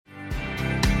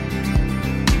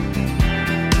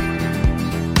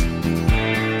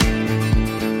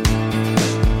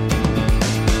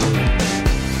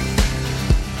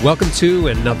Welcome to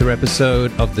another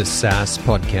episode of the SaaS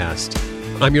Podcast.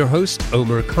 I'm your host,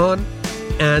 Omar Khan,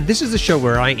 and this is the show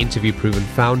where I interview proven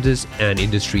founders and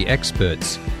industry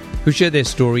experts who share their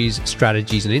stories,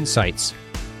 strategies, and insights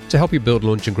to help you build,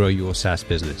 launch, and grow your SaaS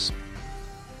business.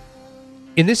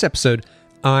 In this episode,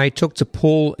 I talked to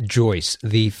Paul Joyce,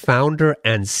 the founder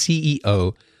and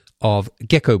CEO of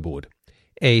Geckoboard,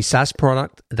 a SaaS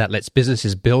product that lets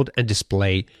businesses build and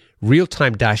display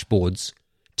real-time dashboards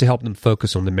to help them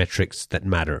focus on the metrics that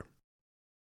matter.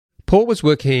 Paul was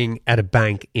working at a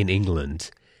bank in England.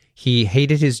 He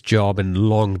hated his job and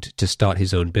longed to start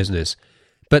his own business.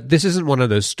 But this isn't one of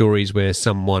those stories where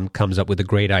someone comes up with a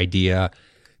great idea,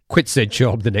 quits their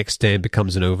job the next day and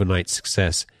becomes an overnight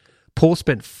success. Paul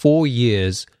spent 4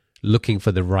 years looking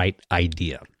for the right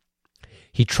idea.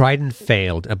 He tried and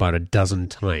failed about a dozen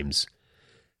times.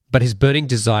 But his burning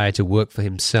desire to work for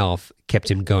himself kept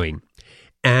him going.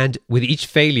 And with each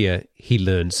failure, he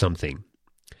learned something.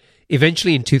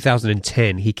 Eventually, in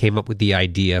 2010, he came up with the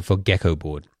idea for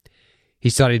Geckoboard.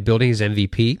 He started building his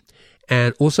MVP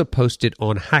and also posted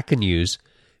on Hacker News,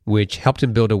 which helped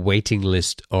him build a waiting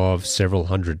list of several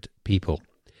hundred people.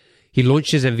 He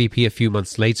launched his MVP a few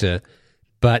months later,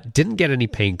 but didn't get any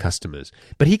paying customers.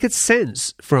 But he could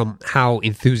sense from how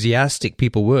enthusiastic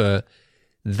people were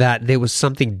that there was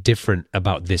something different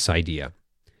about this idea.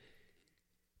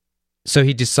 So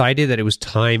he decided that it was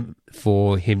time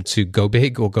for him to go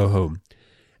big or go home.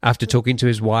 After talking to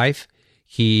his wife,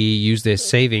 he used their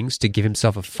savings to give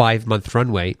himself a 5-month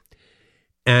runway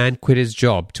and quit his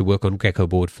job to work on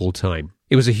Geckoboard full-time.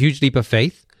 It was a huge leap of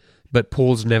faith, but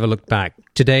Paul's never looked back.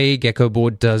 Today,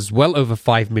 Geckoboard does well over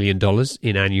 $5 million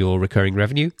in annual recurring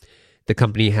revenue. The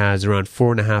company has around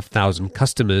 4,500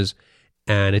 customers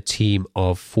and a team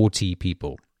of 40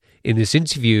 people. In this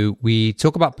interview, we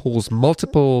talk about Paul's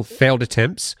multiple failed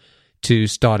attempts to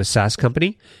start a SaaS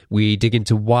company. We dig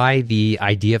into why the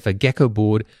idea for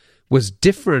Geckoboard was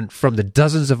different from the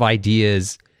dozens of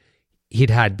ideas he'd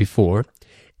had before.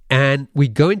 And we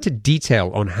go into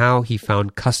detail on how he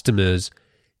found customers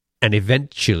and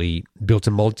eventually built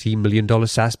a multi-million-dollar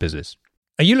SaaS business.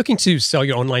 Are you looking to sell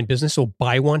your online business or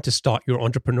buy one to start your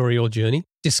entrepreneurial journey?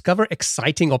 Discover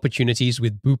exciting opportunities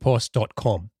with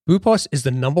Boopos.com. Boopos is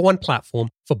the #1 platform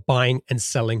for buying and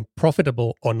selling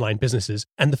profitable online businesses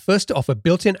and the first to offer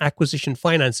built-in acquisition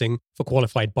financing for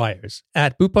qualified buyers.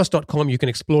 At Boopos.com, you can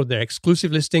explore their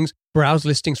exclusive listings, browse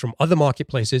listings from other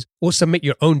marketplaces, or submit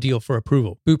your own deal for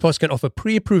approval. Boopos can offer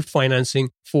pre-approved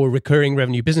financing for recurring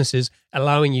revenue businesses,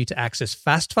 allowing you to access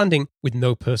fast funding with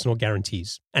no personal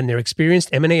guarantees. And their experienced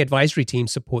M&A advisory team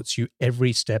supports you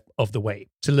every step of the way.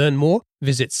 To learn more,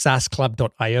 visit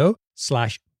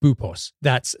saasclub.io/Boopos.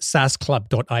 That's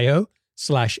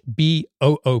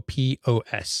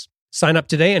saasclub.io/BOOPOS. Sign up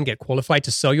today and get qualified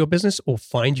to sell your business or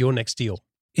find your next deal.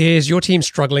 Is your team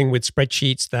struggling with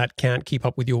spreadsheets that can't keep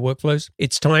up with your workflows?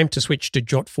 It's time to switch to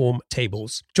JotForm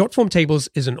Tables. JotForm Tables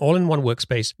is an all-in-one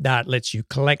workspace that lets you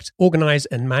collect, organize,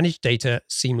 and manage data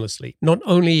seamlessly. Not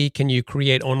only can you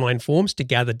create online forms to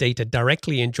gather data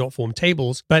directly in JotForm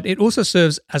Tables, but it also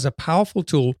serves as a powerful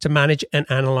tool to manage and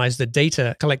analyze the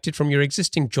data collected from your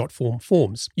existing JotForm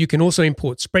forms. You can also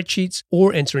import spreadsheets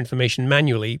or enter information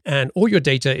manually, and all your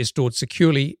data is stored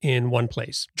securely in one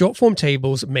place. JotForm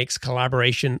Tables makes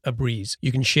collaboration a breeze.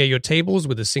 You can share your tables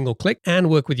with a single click and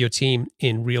work with your team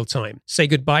in real time. Say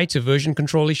goodbye to version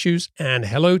control issues and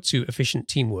hello to efficient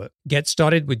teamwork. Get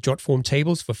started with JotForm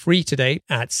Tables for free today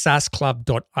at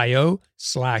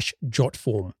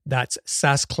saasclub.io/JotForm. That's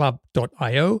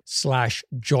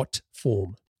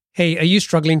saasclub.io/JotForm. Hey, are you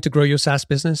struggling to grow your SaaS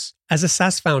business? As a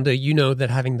SaaS founder, you know that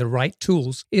having the right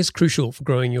tools is crucial for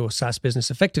growing your SaaS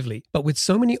business effectively. But with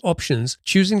so many options,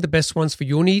 choosing the best ones for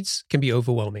your needs can be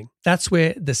overwhelming. That's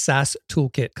where the SaaS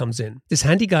Toolkit comes in. This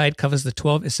handy guide covers the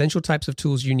 12 essential types of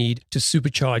tools you need to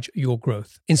supercharge your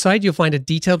growth. Inside, you'll find a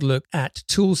detailed look at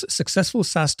tools successful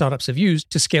SaaS startups have used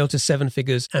to scale to 7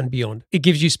 figures and beyond. It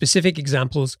gives you specific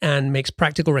examples and makes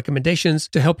practical recommendations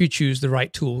to help you choose the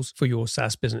right tools for your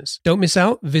SaaS business. Don't miss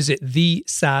out. Visit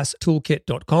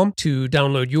thesaastoolkit.com to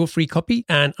download your free copy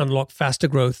and unlock faster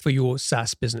growth for your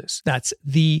SaaS business. That's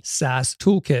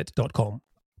thesaastoolkit.com.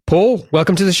 Paul,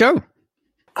 welcome to the show.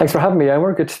 Thanks for having me,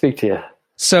 Omar. Good to speak to you.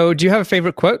 So do you have a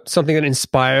favorite quote, something that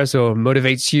inspires or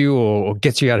motivates you or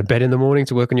gets you out of bed in the morning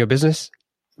to work on your business?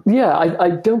 Yeah,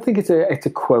 I don't think it's a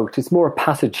quote. It's more a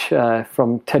passage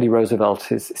from Teddy Roosevelt,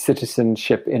 his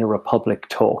Citizenship in a Republic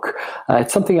talk.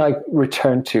 It's something I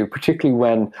return to, particularly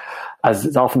when, as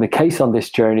is often the case on this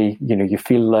journey, you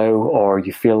feel low or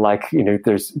you feel like,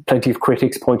 there's plenty of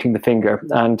critics pointing the finger.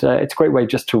 And it's a great way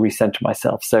just to recenter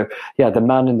myself. So yeah, The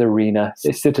Man in the Arena,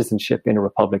 Citizenship in a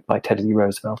Republic by Teddy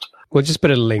Roosevelt. We'll just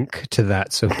put a link to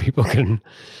that so people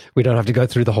we don't have to go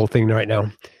through the whole thing right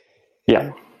now.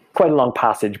 Yeah. Quite a long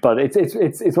passage, but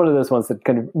it's one of those ones that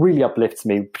kind of really uplifts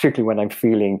me, particularly when I'm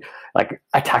feeling like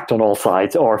attacked on all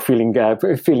sides or feeling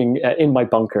in my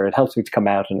bunker. It helps me to come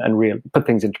out and really put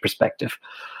things into perspective.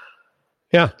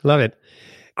 Yeah, love it.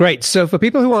 Great. So for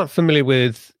people who aren't familiar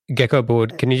with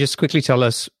Geckoboard, can you just quickly tell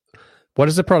us what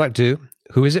does the product do,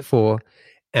 who is it for,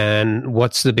 and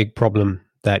what's the big problem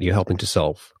that you're helping to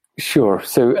solve? Sure.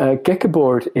 So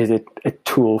Geckoboard is a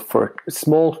tool for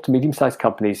small to medium-sized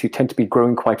companies who tend to be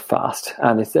growing quite fast.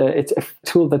 And it's a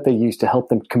tool that they use to help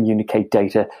them communicate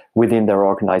data within their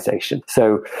organization.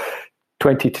 So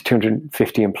 20 to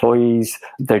 250 employees.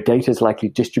 Their data is likely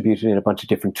distributed in a bunch of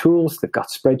different tools. They've got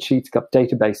spreadsheets, got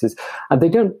databases, and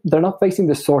they're not facing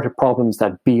the sort of problems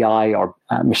that BI or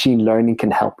machine learning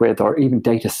can help with, or even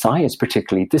data science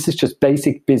particularly. This is just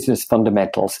basic business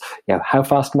fundamentals. How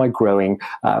fast am I growing?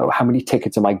 How many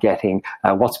tickets am I getting?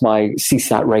 What's my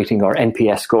CSAT rating or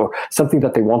NPS score? Something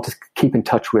that they want to keep in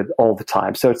touch with all the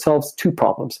time. So it solves two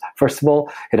problems. First of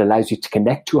all, it allows you to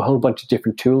connect to a whole bunch of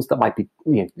different tools that might be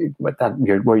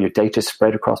where your data is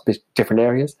spread across different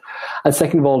areas. And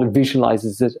second of all, it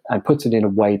visualizes it and puts it in a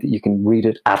way that you can read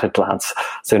it at a glance.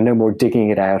 So no more digging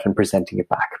it out and presenting it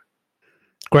back.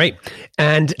 Great.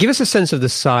 And give us a sense of the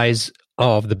size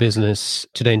of the business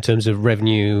today in terms of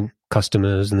revenue,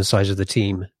 customers, and the size of the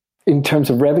team. In terms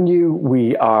of revenue,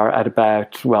 we are at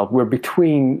we're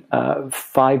between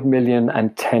 5 million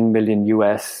and 10 million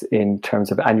US in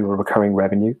terms of annual recurring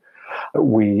revenue.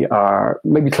 We are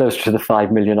maybe closer to the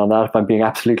 5 million on that, if I'm being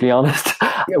absolutely honest.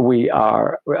 We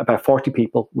are about 40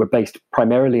 people. We're based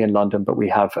primarily in London, but we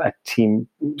have a team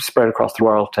spread across the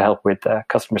world to help with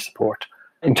customer support.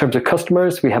 In terms of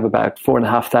customers, we have about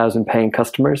 4,500 paying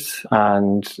customers.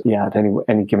 And at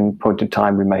any given point in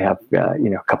time, we may have a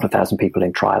couple of thousand people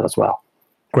in trial as well.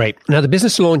 Great. Now, the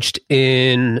business launched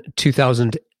in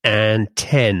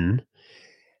 2010.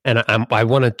 And I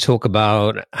want to talk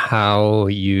about how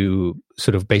you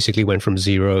sort of basically went from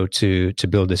zero to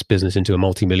build this business into a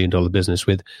multi-million-dollar business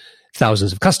with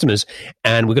thousands of customers.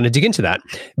 And we're going to dig into that.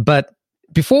 But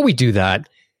before we do that,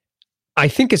 I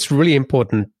think it's really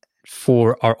important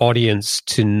for our audience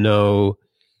to know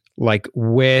like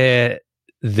where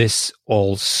this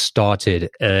all started.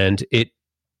 And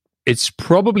it's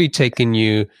probably taken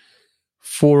you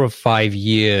 4 or 5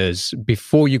 years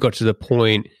before you got to the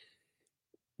point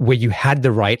where you had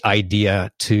the right idea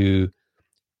to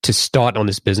start on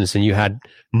this business, and you had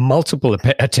multiple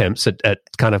attempts at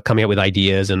kind of coming up with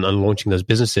ideas and launching those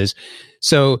businesses.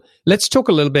 So let's talk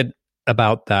a little bit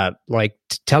about that. Like,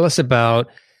 tell us about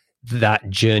that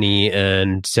journey,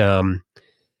 and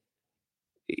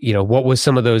what were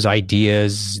some of those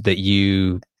ideas that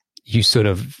you sort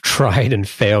of tried and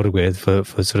failed with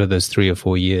for sort of those 3 or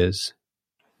 4 years?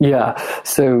 Yeah,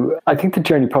 so I think the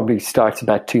journey probably starts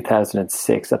about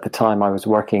 2006. At the time, I was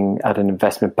working at an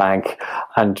investment bank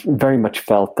and very much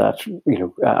felt that,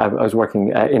 I was working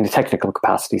in a technical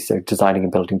capacity, so designing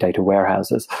and building data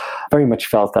warehouses. Very much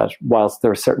felt that whilst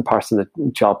there were certain parts of the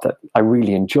job that I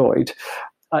really enjoyed,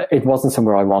 it wasn't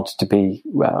somewhere I wanted to be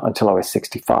until I was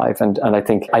 65. And I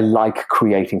think I like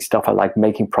creating stuff. I like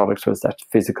making products, whether that's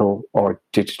physical or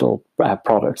digital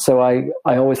products. So I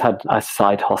always had a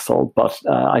side hustle, but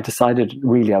I decided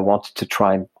really I wanted to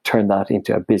try and turn that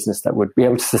into a business that would be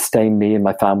able to sustain me and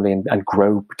my family and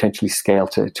grow, potentially scale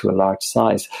to a large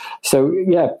size. So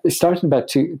yeah, it started about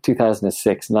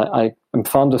 2006. And I'm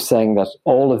fond of saying that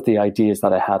all of the ideas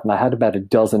that I had, and I had about a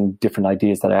dozen different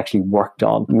ideas that I actually worked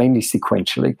on, mainly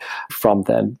sequentially from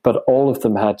then, but all of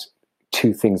them had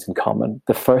two things in common.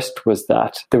 The first was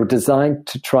that they were designed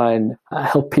to try and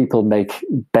help people make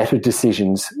better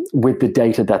decisions with the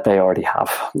data that they already have.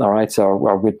 All right. So,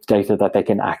 or with data that they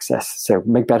can access. So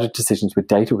make better decisions with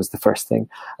data was the first thing.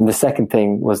 And the second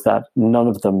thing was that none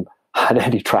of them had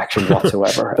any traction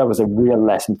whatsoever. That was a real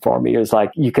lesson for me. It was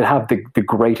like, you could have the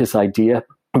greatest idea,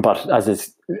 but as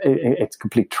it's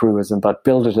complete truism, but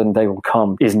build it and they will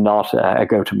come is not a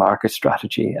go-to-market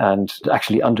strategy. And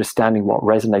actually understanding what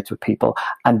resonates with people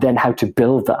and then how to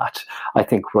build that, I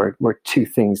think were two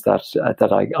things that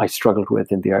I struggled with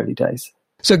in the early days.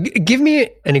 So give me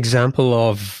an example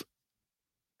of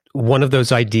one of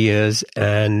those ideas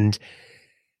and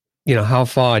how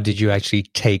far did you actually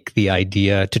take the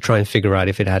idea to try and figure out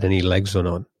if it had any legs or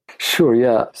not? Sure,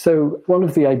 yeah. So one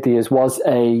of the ideas was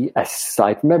a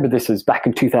site. Remember, this was back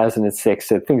in 2006,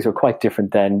 so things were quite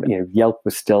different then. Yelp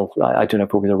was still, I don't know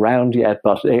if it was around yet,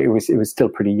 but it was still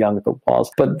pretty young if it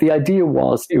was. But the idea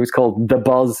was, it was called the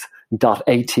Buzz.at,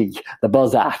 the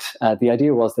Buzz at. The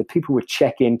idea was that people would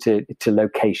check into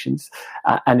locations,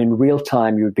 and in real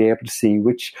time you would be able to see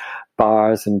which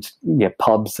bars and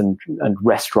pubs and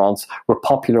restaurants were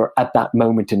popular at that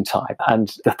moment in time.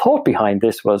 And the thought behind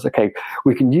this was, okay,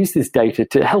 we can use this data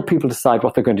to help people decide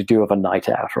what they're going to do of a night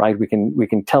out, right? We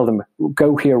can tell them,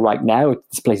 go here right now,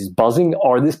 this place is buzzing,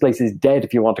 or this place is dead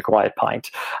if you want a quiet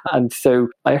pint. And so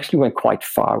I actually went quite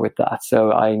far with that. So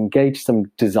I engaged some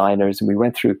designers and we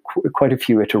went through quite a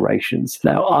few iterations.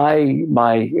 Now,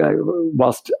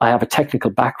 whilst I have a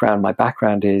technical background, my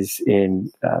background is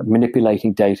in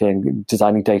manipulating data and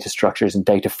designing data structures and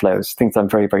data flows, things I'm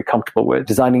very, very comfortable with.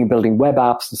 Designing and building web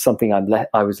apps is something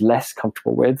I was less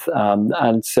comfortable with.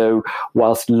 And so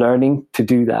whilst learning to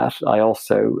do that, I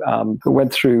also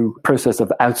went through a process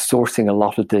of outsourcing a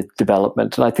lot of the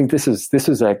development. And I think this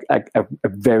was a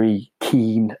very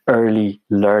keen early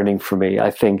learning for me,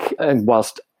 I think. And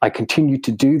whilst I continued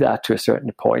to do that to a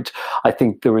certain point, I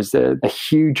think there was a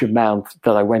huge amount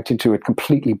that I went into it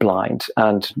completely blind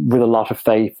and with a lot of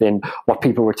faith in what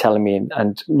people were telling me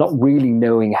and not really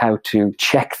knowing how to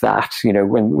check that.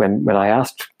 When I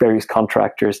asked various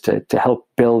contractors to help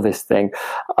build this thing,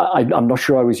 I'm not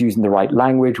sure I was using the right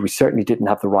language. We certainly didn't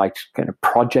have the right kind of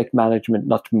project management,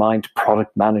 not to mind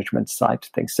product management side of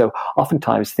things. So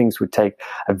oftentimes things would take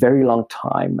a very long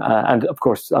time. And of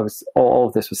course, all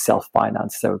of this was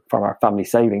self-financed. So from our family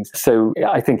savings. So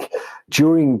I think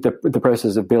during the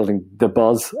process of building the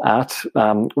Buzz at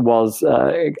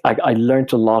I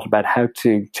learned a lot about how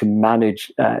to manage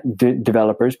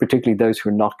developers, particularly those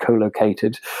who are not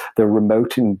co-located, they're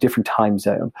remote in different time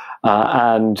zone,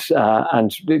 and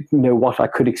know what I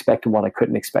could expect and what I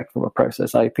couldn't expect from a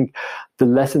process. I think the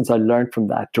lessons I learned from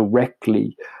that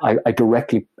I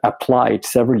directly applied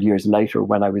several years later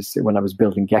when I was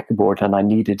building Geckoboard, and I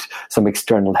needed some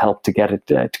external help to get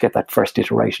that first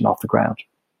iteration off the ground.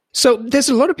 So there's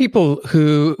a lot of people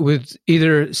who would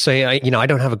either say, I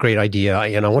don't have a great idea,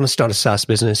 I want to start a SaaS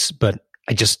business, but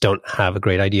I just don't have a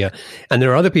great idea. And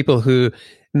there are other people who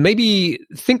maybe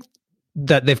think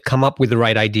that they've come up with the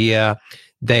right idea.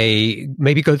 They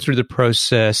maybe go through the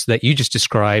process that you just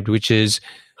described, which is,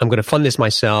 I'm going to fund this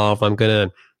myself. I'm going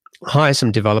to hire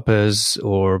some developers,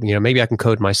 or, maybe I can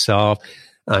code myself.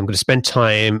 I'm going to spend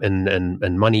time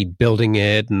and money building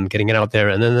it and getting it out there.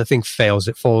 And then the thing fails.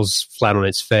 It falls flat on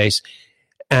its face.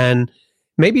 And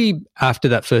maybe after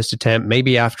that first attempt,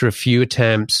 maybe after a few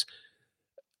attempts,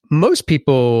 most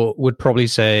people would probably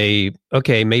say,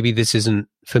 okay, maybe this isn't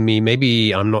for me.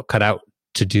 Maybe I'm not cut out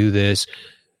to do this.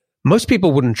 Most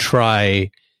people wouldn't try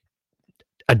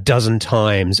a dozen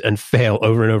times and fail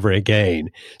over and over again.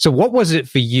 So what was it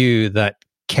for you that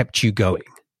kept you going?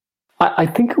 I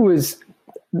think it was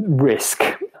risk.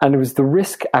 And it was the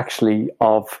risk actually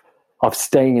of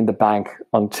staying in the bank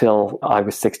until I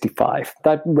was 65.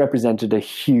 That represented a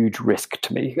huge risk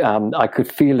to me. I could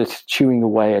feel it chewing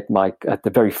away at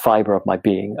the very fiber of my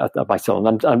being, at my soul.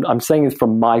 And I'm saying it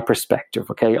from my perspective,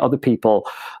 okay? Other people,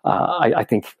 I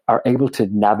think, are able to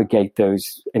navigate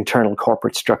those internal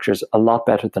corporate structures a lot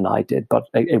better than I did, but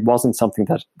it wasn't something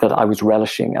that I was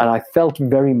relishing. And I felt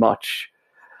very much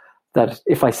that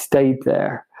if I stayed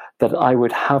there, that I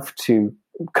would have to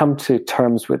come to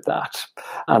terms with that,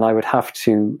 and I would have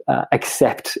to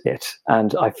accept it.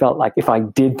 And I felt like if I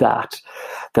did that,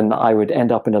 then I would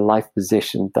end up in a life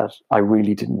position that I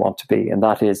really didn't want to be. And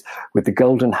that is with the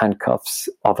golden handcuffs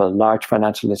of a large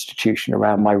financial institution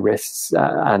around my wrists,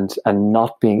 and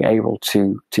not being able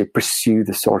to pursue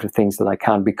the sort of things that I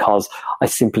can, because I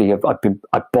simply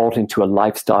I bought into a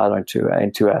lifestyle, or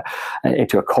into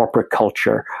a corporate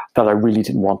culture that I really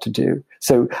didn't want to do.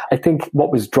 So I think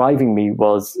what was driving me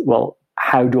was, well,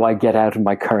 how do I get out of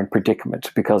my current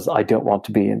predicament? Because I don't want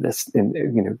to be in this,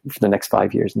 for the next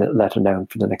 5 years, let alone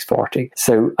for the next 40.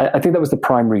 So I think that was the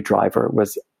primary driver,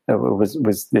 was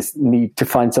this need to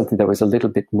find something that was a little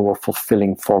bit more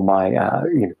fulfilling for my,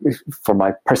 for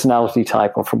my personality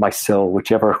type, or for my soul,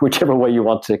 whichever way you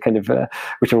want to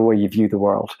whichever way you view the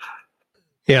world.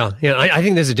 Yeah. I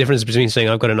think there's a difference between saying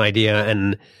I've got an idea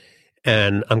and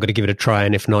I'm going to give it a try,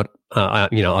 and if not,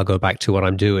 I'll go back to what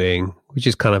I'm doing, which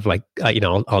is kind of like,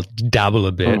 I'll dabble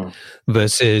a bit,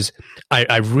 versus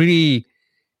I really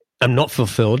am not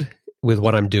fulfilled with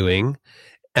what I'm doing,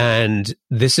 and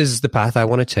this is the path I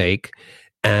want to take,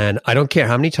 and I don't care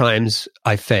how many times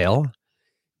I fail,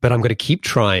 but I'm going to keep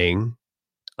trying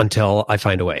until I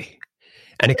find a way.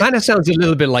 And it kind of sounds a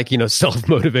little bit like,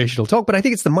 self-motivational talk, but I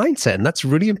think it's the mindset, and that's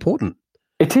really important.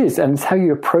 It is, and it's how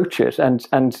you approach it. And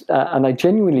I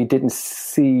genuinely didn't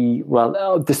see,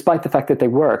 despite the fact that they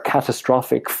were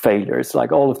catastrophic failures,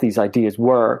 like all of these ideas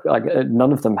were, like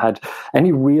none of them had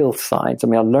any real signs. I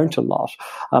mean, I learned a lot.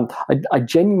 I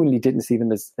genuinely didn't see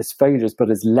them as failures,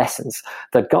 but as lessons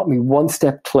that got me one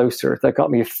step closer, that got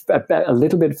me a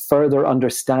little bit further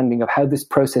understanding of how this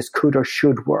process could or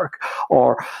should work,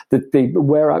 or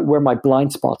where my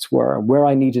blind spots were, where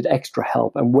I needed extra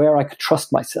help, and where I could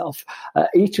trust myself.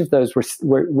 Each of those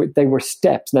were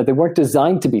steps. Now, they weren't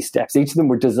designed to be steps. Each of them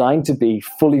were designed to be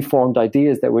fully formed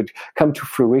ideas that would come to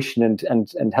fruition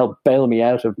and help bail me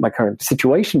out of my current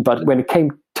situation. But when it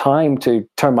came time to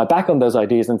turn my back on those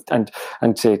ideas and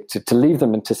to leave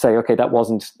them and to say, okay, that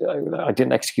wasn't, I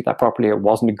didn't execute that properly, it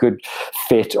wasn't a good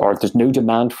fit, or there's no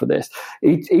demand for this.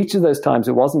 Each of those times,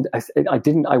 it wasn't. I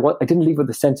didn't leave with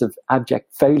a sense of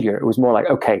abject failure. It was more like,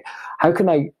 okay, how can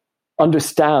I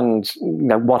understand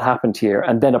what happened here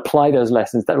and then apply those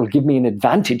lessons that will give me an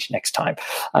advantage next time,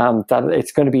 that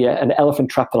it's going to be an elephant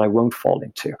trap that I won't fall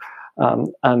into.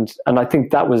 And I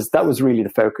think that was really the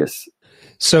focus.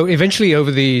 So eventually over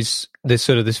this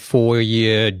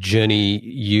 4-year journey,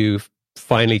 you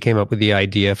finally came up with the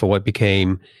idea for what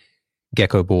became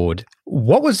Geckoboard.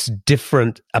 What was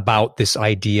different about this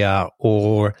idea,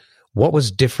 or what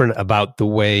was different about the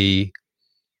way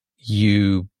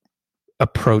you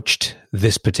approached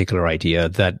this particular idea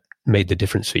that made the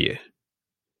difference for you?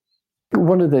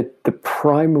 One of the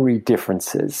primary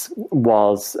differences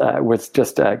was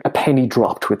just a penny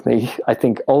dropped with me. I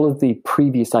think all of the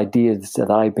previous ideas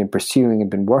that I've been pursuing and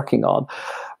been working on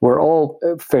were all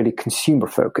fairly consumer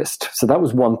focused. So that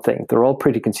was one thing. They're all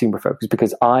pretty consumer focused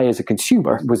because I, as a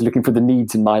consumer, was looking for the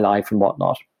needs in my life and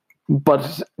whatnot.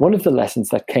 But one of the lessons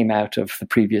that came out of the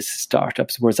previous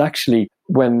startups was actually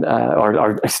when,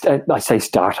 I say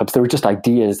startups, they were just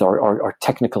ideas or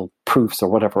technical proofs or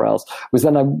whatever else, was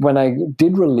then when I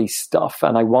did release stuff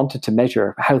and I wanted to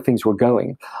measure how things were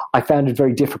going, I found it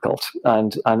very difficult.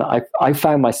 And I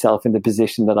found myself in the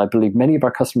position that I believe many of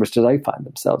our customers today find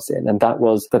themselves in. And that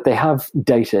was that they have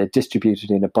data distributed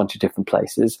in a bunch of different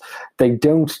places. They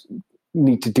don't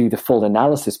need to do the full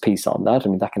analysis piece on that. I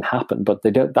mean, that can happen, but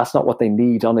that's not what they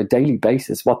need on a daily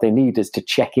basis. What they need is to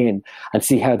check in and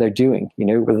see how they're doing,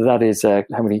 whether that is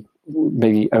how many,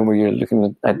 maybe Omer, you're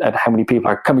looking at how many people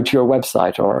are coming to your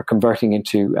website or are converting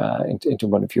into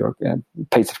one of your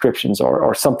paid subscriptions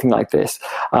or something like this.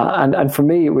 And for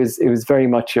me, it was very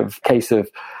much a case of,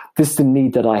 this is the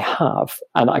need that I have.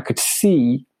 And I could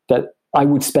see that I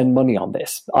would spend money on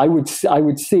this. I would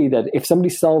see that if somebody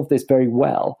solved this very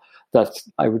well, that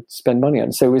I would spend money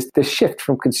on. So it was the shift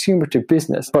from consumer to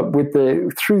business, but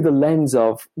through the lens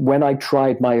of when I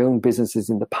tried my own businesses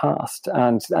in the past.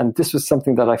 And this was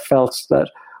something that I felt that,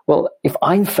 well, if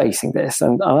I'm facing this,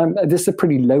 and this is a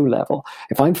pretty low level,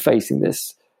 if I'm facing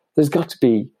this, there's got to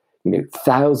be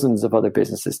thousands of other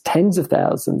businesses, tens of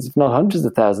thousands, if not hundreds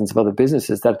of thousands of other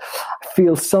businesses that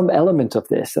feel some element of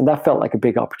this. And that felt like a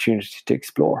big opportunity to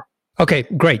explore. Okay,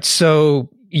 great. So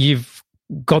you've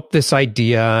got this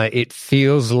idea. It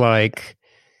feels like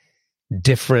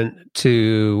different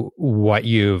to what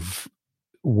you've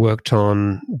worked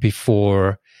on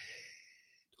before.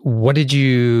 What did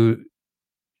you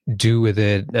do with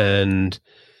it? And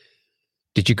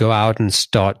did you go out and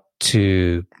start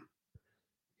to,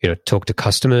 talk to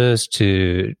customers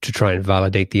to try and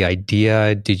validate the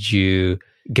idea? Did you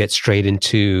get straight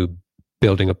into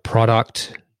building a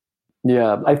product?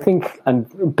 Yeah, I think,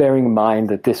 and bearing in mind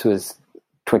that this was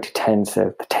 2010,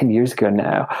 so 10 years ago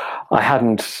now, I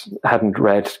hadn't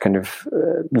read kind of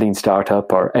Lean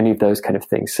Startup or any of those kind of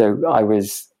things. So I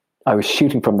was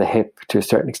shooting from the hip to a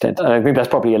certain extent. And I think that's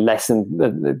probably a lesson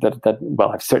that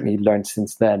I've certainly learned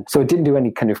since then. So I didn't do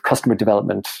any kind of customer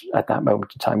development at that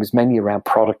moment in time. It was mainly around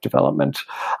product development.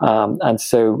 And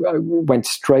so I went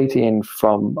straight in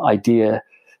from idea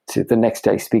to the next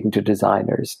day speaking to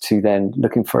designers, to then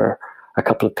looking for a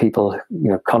couple of people,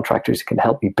 contractors who can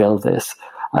help me build this,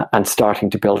 and starting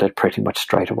to build it pretty much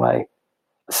straight away.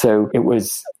 So it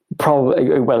was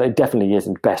it definitely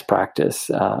isn't best practice,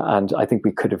 and I think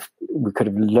we could have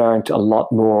learned a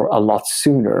lot more a lot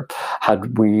sooner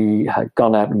had we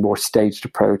gone out in a more staged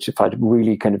approach. If I'd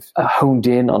really kind of honed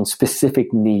in on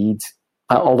specific needs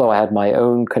although I had my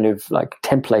own kind of like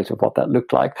template of what that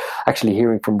looked like, actually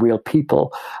hearing from real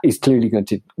people is clearly going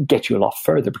to get you a lot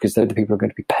further because they're the people who are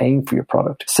going to be paying for your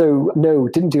product. So no,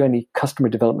 didn't do any customer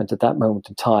development at that moment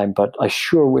in time, but I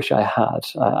sure wish I had.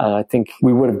 And I think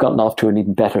we would have gotten off to an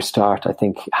even better start, I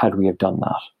think, had we have done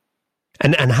that.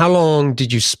 And how long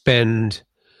did you spend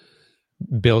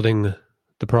building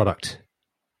the product?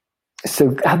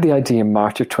 So I had the idea in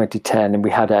March of 2010, and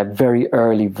we had a very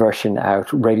early version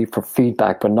out ready for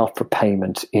feedback, but not for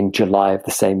payment in July of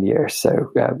the same year.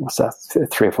 So what's that,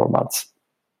 3 or 4 months.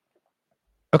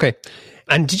 Okay.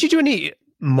 And did you do any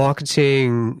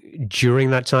marketing during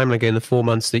that time, like in the 4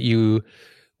 months that you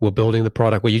were building the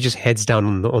product? Were you just heads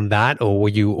down on that, or were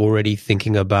you already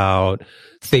thinking about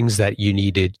things that you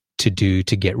needed to do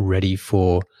to get ready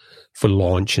for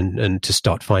launch and to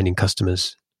start finding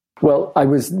customers? Well, I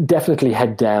was definitely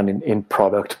head down in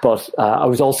product, but I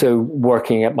was also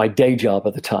working at my day job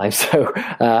at the time. So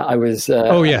I was.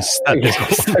 Oh yes,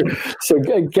 so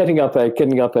getting up at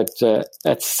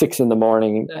 6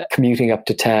 a.m, commuting up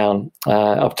to town,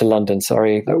 up to London.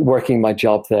 Sorry, working my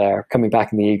job there, coming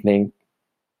back in the evening,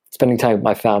 spending time with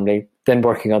my family, then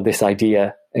working on this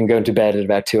idea and going to bed at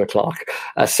about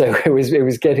 2:00. So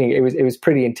it was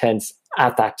pretty intense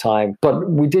at that time.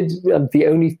 But we did the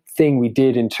only thing we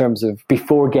did in terms of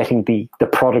before getting the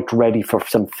product ready for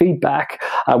some feedback,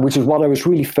 which is what I was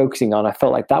really focusing on. I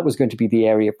felt like that was going to be the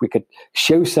area if we could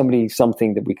show somebody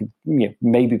something that we could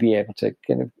maybe be able to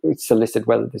kind of solicit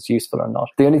whether it's useful or not.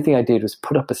 The only thing I did was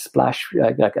put up a splash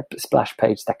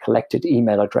page that collected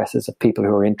email addresses of people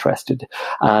who were interested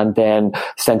and then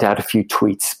sent out a few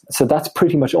tweets. So that's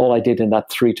pretty much all I did in that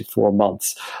 3 to 4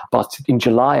 months. But in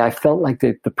July, I felt like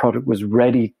the product was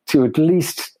ready to at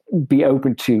least be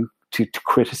open to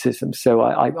criticism. So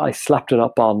I slapped it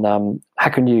up on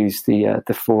Hacker News,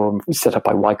 the forum set up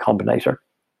by Y Combinator.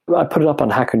 I put it up on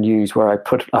Hacker News where I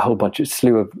put a whole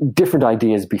slew of different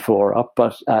ideas before up,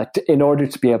 but in order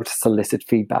to be able to solicit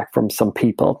feedback from some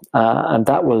people. And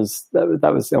that was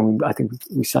I think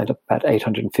we signed up about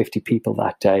 850 people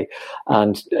that day,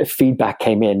 and feedback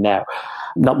came in. Now,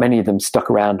 not many of them stuck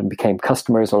around and became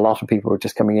customers. A lot of people were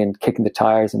just coming in, kicking the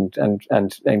tires and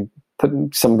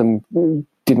putting, some of them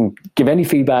didn't give any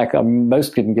feedback.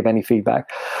 Most didn't give any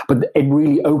feedback, but it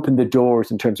really opened the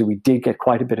doors in terms of we did get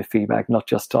quite a bit of feedback, not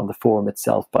just on the forum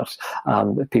itself, but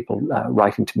people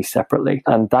writing to me separately.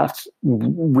 And that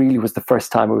really was the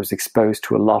first time I was exposed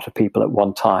to a lot of people at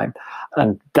one time.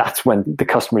 And that's when the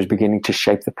customers beginning to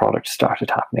shape the product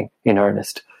started happening in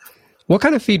earnest. What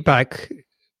kind of feedback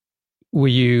were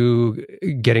you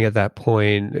getting at that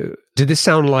point? Did this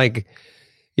sound like,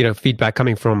 feedback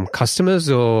coming from customers,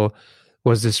 or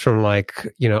was this from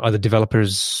other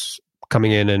developers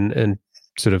coming in and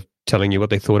sort of telling you what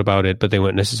they thought about it, but they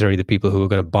weren't necessarily the people who were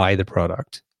going to buy the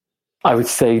product? I would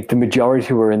say the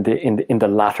majority were in the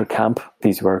latter camp.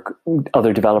 These were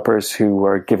other developers who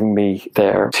were giving me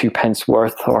their 2 pence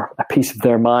worth or a piece of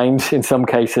their mind in some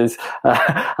cases.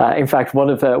 In fact, one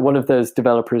of those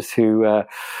developers who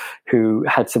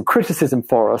had some criticism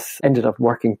for us ended up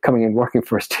coming and working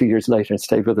for us 2 years later and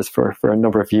stayed with us for a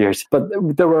number of years. But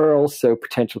there were also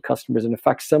potential customers, and in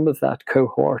fact, some of that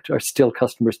cohort are still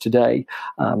customers today,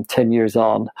 10 years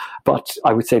on. But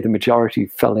I would say the majority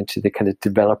fell into the kind of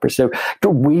developers. So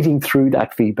weeding through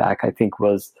that feedback, I think,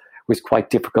 was quite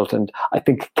difficult, and I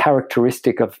think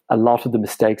characteristic of a lot of the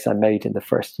mistakes I made in the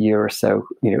first year or so,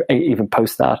 even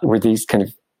post that, were these kind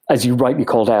of, as you rightly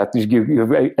called out, you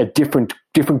have a different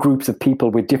groups of people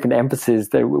with different emphases,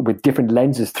 with different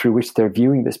lenses through which they're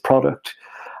viewing this product,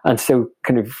 and so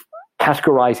kind of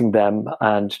categorizing them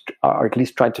or at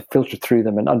least trying to filter through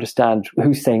them and understand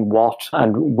who's saying what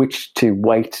and which to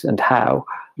weight and how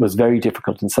was very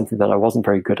difficult, and something that I wasn't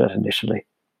very good at initially.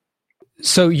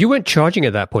 So you weren't charging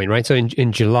at that point, right? So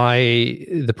in July,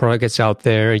 the product gets out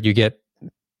there, you get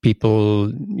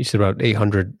people, you said about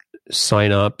 800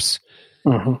 signups,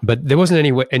 but there wasn't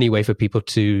any way for people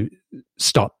to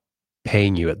stop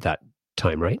paying you at that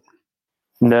time, right?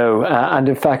 No, and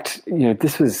in fact,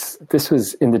 this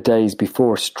was in the days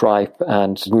before Stripe,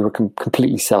 and we were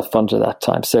completely self-funded at that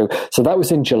time. So that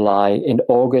was in July. In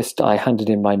August, I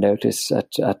handed in my notice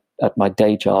at my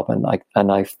day job,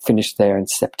 and I finished there in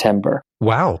September.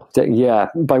 Wow. So, yeah,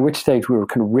 by which stage we were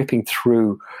kind of ripping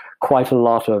through quite a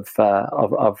lot of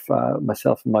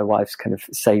myself and my wife's kind of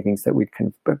savings that we'd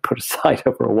kind of put aside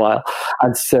over a while.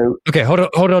 And so... Okay, hold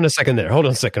on a second there. Hold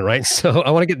on a second, right? So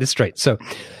I want to get this straight. So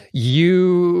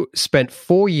you spent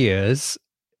 4 years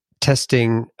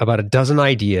testing about a dozen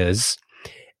ideas,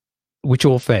 which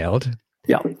all failed.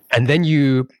 Yeah. And then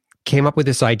you came up with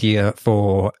this idea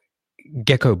for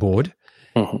Geckoboard,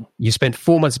 You spent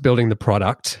 4 months building the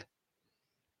product,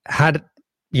 had,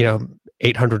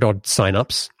 800 odd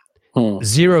signups,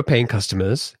 zero paying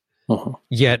customers,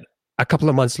 yet a couple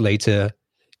of months later,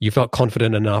 you felt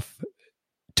confident enough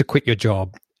to quit your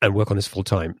job and work on this full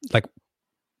time. Like,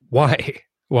 why?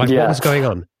 What was going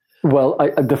on? Well,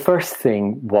 the first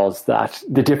thing was that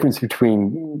the difference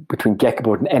between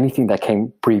Geckoboard and anything that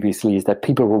came previously is that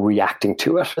people were reacting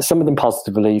to it. Some of them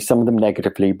positively, some of them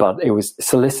negatively, but it was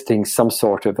eliciting some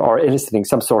sort of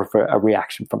a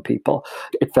reaction from people.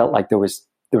 It felt like there was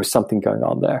something going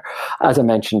on there. As I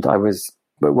mentioned, I was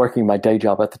working my day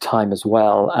job at the time as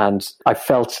well, and I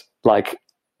felt like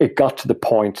it got to the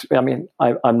point. I mean,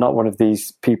 I'm not one of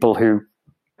these people who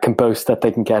can boast that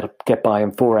they can get by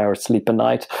on 4 hours sleep a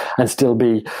night and still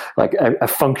be like a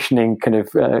functioning kind of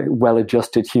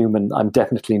well-adjusted human. I'm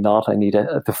definitely not. I need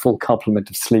the full complement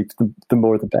of sleep. The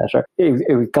more, the better.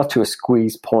 It got to a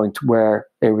squeeze point where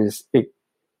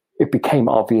it became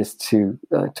obvious to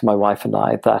my wife and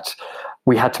I that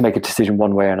we had to make a decision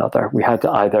one way or another. We had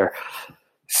to either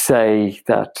say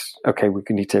that, okay, we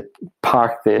need to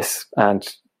park this and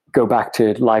go back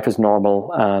to life as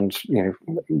normal and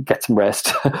get some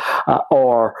rest,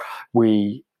 or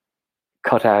we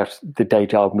cut out the day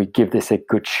job and we give this a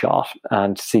good shot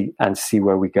and see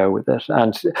where we go with it.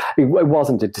 And it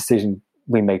wasn't a decision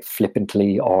we made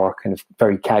flippantly or kind of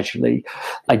very casually.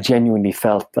 I genuinely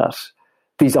felt that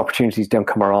these opportunities don't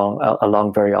come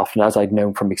along very often, as I'd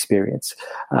known from experience.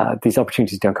 These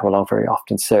opportunities don't come along very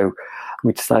often. So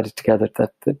we decided together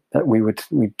that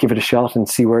we'd give it a shot and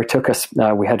see where it took us.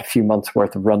 We had a few months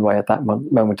worth of runway at that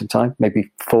moment in time,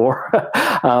 maybe 4.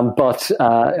 But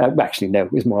actually, no,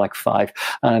 it was more like 5.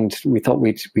 And we thought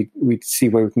we'd see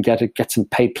where we can get some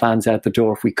paid plans out the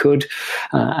door if we could,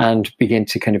 and begin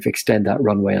to kind of extend that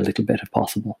runway a little bit if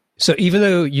possible. So even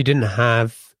though you didn't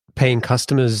have paying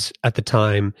customers at the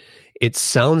time, it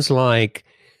sounds like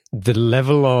the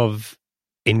level of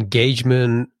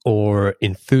engagement or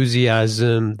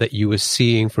enthusiasm that you were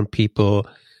seeing from people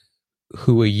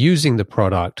who were using the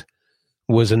product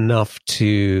was enough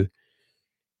to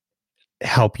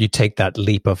help you take that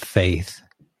leap of faith.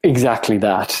 Exactly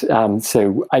that.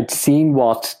 So I'd seen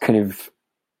what kind of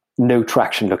no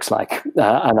traction looks like,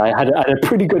 and I had a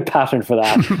pretty good pattern for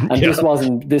that. And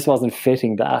this wasn't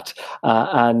fitting that,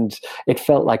 and it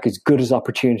felt like as good as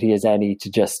opportunity as any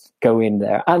to just go in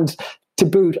there. And to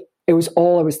boot, it was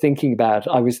all I was thinking about.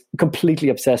 I was completely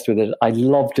obsessed with it. I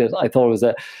loved it. I thought it was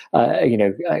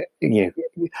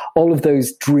all of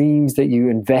those dreams that you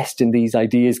invest in these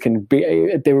ideas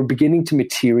they were beginning to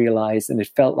materialize, and it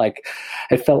felt like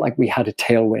we had a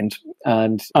tailwind.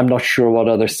 And I'm not sure what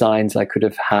other signs I could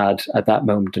have had at that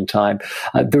moment in time.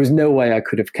 There was no way I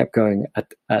could have kept going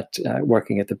at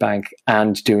working at the bank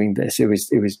and doing this. It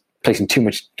was placing too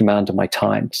much demand on my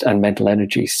time and mental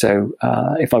energy. So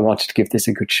if I wanted to give this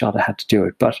a good shot, I had to do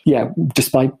it. But yeah,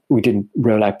 despite we didn't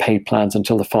roll out paid plans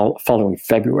until the following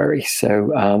February.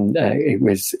 So it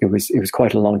was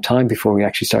quite a long time before we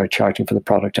actually started charging for the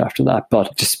product after that.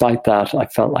 But despite that, I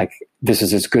felt like this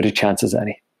is as good a chance as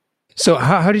any. So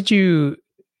how did you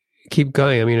keep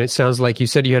going? I mean, it sounds like you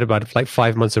said you had about like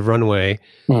 5 months of runway.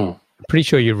 I'm pretty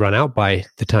sure you run out by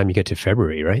the time you get to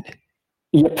February, right?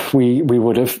 Yep, we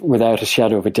would have, without a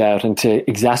shadow of a doubt. And to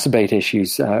exacerbate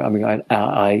issues,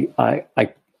 I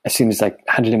as soon as I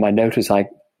handed in my notice, I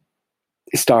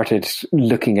started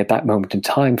looking at that moment in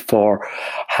time for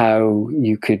how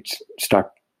you could start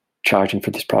charging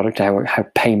for this product, how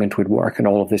payment would work and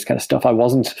all of this kind of stuff. I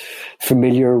wasn't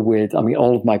familiar with,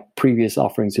 all of my previous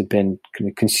offerings had been kind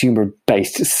of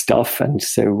consumer-based stuff. And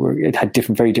so it had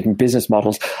very different business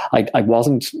models. I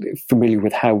wasn't familiar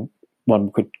with how one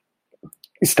could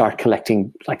start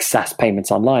collecting like SaaS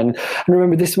payments online. And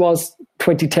remember, this was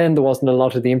 2010. There wasn't a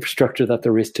lot of the infrastructure that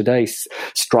there is today.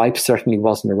 Stripe certainly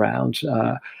wasn't around.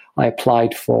 I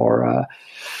applied for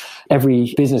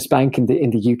every business bank in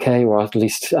the UK, or at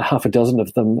least half a dozen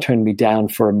of them, turned me down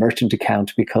for a merchant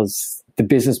account because the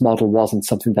business model wasn't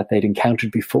something that they'd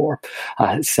encountered before.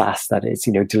 SaaS, that is,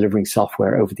 delivering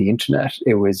software over the internet.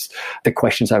 It was, the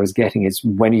questions I was getting is,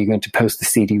 when are you going to post the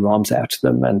CD-ROMs out to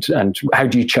them? And how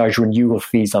do you charge renewal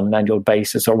fees on an annual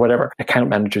basis, or whatever? Account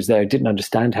managers there didn't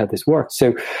understand how this worked.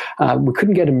 So we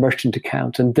couldn't get a merchant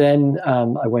account. And then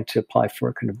I went to apply for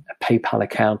a kind of a PayPal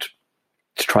account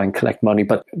to try and collect money,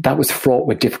 but that was fraught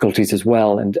with difficulties as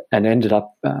well, and ended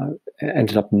up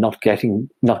not getting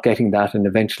that. And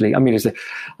eventually,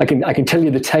 I can tell you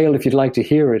the tale if you'd like to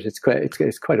hear it. It's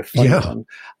quite a funny one.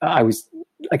 I was,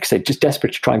 like I said, just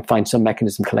desperate to try and find some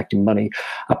mechanism collecting money.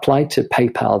 Applied to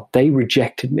PayPal, they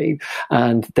rejected me,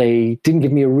 and they didn't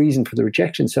give me a reason for the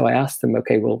rejection. So I asked them,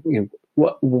 okay, well,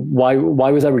 why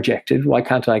was I rejected? Why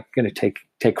can't I take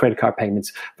credit card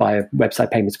payments via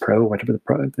Website Payments Pro or whatever the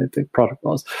product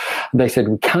was? And they said,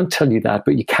 we can't tell you that,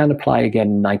 but you can apply again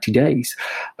in 90 days,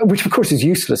 which of course is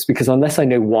useless because unless I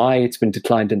know why it's been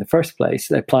declined in the first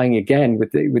place, applying again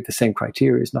with the same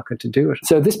criteria is not going to do it.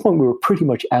 So at this point, we were pretty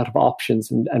much out of options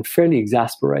and fairly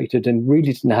exasperated and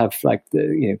really didn't have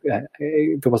there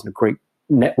wasn't a great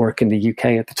network in the UK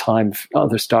at the time of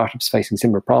other startups facing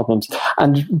similar problems.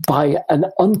 And by an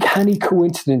uncanny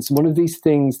coincidence, one of these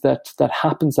things that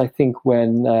happens, I think,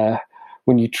 when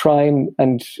you try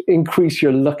and increase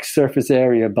your luck surface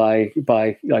area by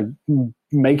like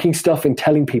making stuff and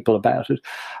telling people about it.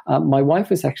 My wife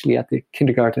was actually at the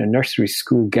kindergarten and nursery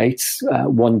school gates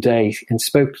one day and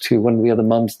spoke to one of the other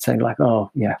mums saying like,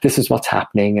 oh yeah, this is what's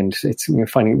happening and we're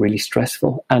finding it really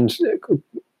stressful. And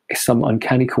some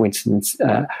uncanny coincidence,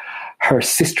 her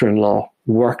sister-in-law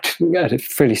worked at a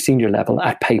fairly senior level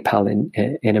at PayPal in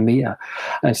EMEA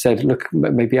and said, look,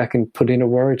 maybe I can put in a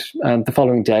word. And the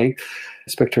following day,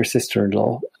 I spoke to her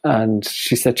sister-in-law and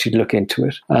she said she'd look into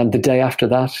it. And the day after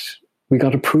that, we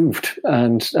got approved.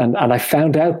 And I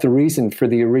found out the reason for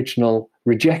the original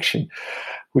rejection,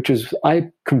 which was I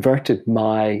converted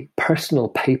my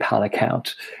personal PayPal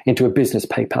account into a business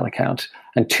PayPal account.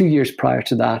 And 2 years prior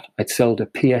to that, I'd sold a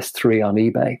PS3 on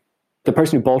eBay. The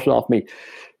person who bought it off me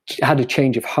had a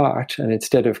change of heart and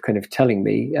instead of kind of telling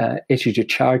me, issued a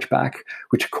chargeback,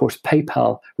 which of course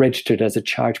PayPal registered as a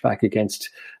chargeback against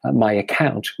my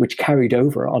account, which carried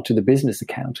over onto the business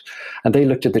account. And they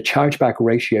looked at the chargeback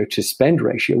ratio to spend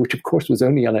ratio, which of course was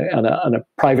only on a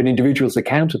private individual's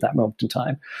account at that moment in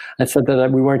time, and said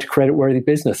that we weren't a credit-worthy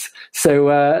business.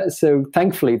 So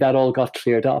thankfully that all got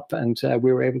cleared up and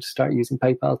we were able to start using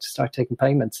PayPal to start taking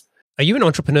payments. Are you an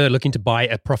entrepreneur looking to buy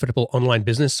a profitable online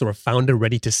business or a founder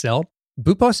ready to sell?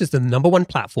 Boopos is the #1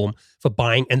 platform for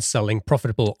buying and selling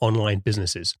profitable online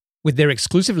businesses. With their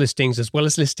exclusive listings, as well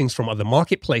as listings from other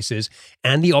marketplaces,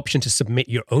 and the option to submit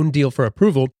your own deal for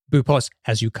approval, Boopos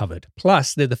has you covered.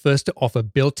 Plus, they're the first to offer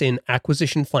built-in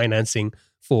acquisition financing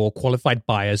for qualified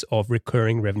buyers of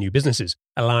recurring revenue businesses,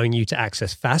 allowing you to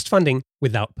access fast funding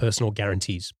without personal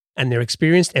guarantees. And their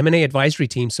experienced M&A advisory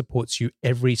team supports you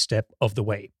every step of the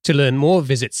way. To learn more,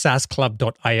 visit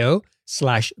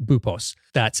saasclub.io/Boopos.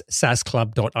 That's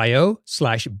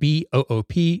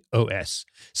saasclub.io/BOOPOS.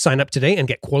 Sign up today and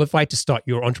get qualified to start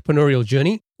your entrepreneurial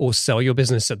journey or sell your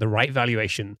business at the right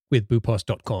valuation with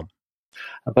Boopos.com.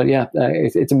 But yeah,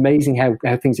 it's amazing how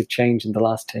things have changed in the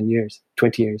last 10 years,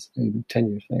 20 years, even 10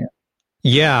 years.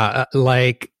 Yeah,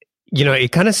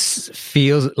 it kind of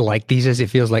feels like these days, it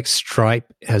feels like Stripe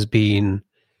has been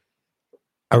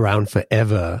around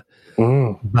forever.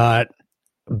 But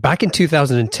back in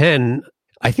 2010,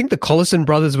 I think the Collison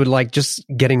brothers were like just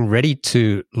getting ready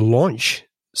to launch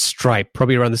Stripe,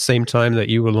 probably around the same time that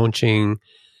you were launching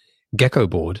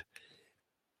Geckoboard.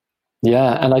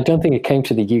 Yeah, and I don't think it came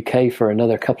to the UK for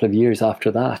another couple of years after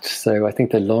that. So I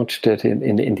think they launched it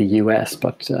in the US,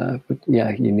 but yeah,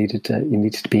 you needed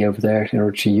to be over there in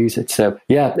order to use it. So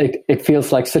yeah, it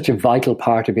feels like such a vital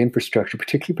part of infrastructure,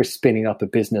 particularly for spinning up a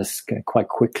business quite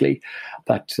quickly.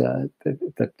 That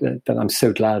I'm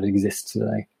so glad it exists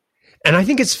today. And I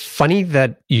think it's funny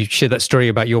that you shared that story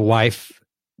about your wife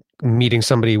meeting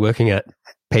somebody working at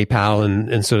PayPal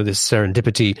and sort of this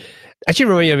serendipity. Actually,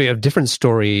 remember a different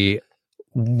story.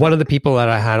 One of the people that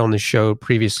I had on the show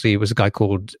previously was a guy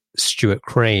called Stuart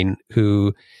Crane,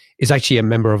 who is actually a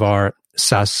member of our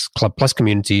SaaS Club Plus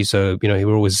community. So, we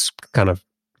were always kind of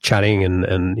chatting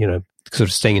and sort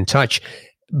of staying in touch.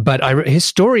 But his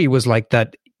story was like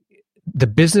that. The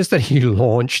business that he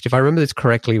launched, if I remember this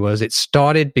correctly, it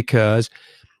started because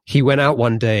he went out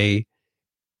one day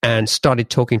and started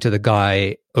talking to the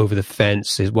guy over the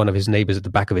fence, one of his neighbors at the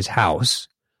back of his house,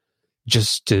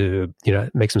 just to,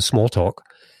 make some small talk.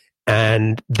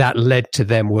 And that led to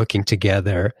them working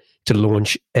together to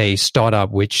launch a startup,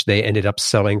 which they ended up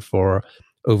selling for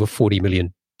over $40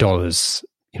 million,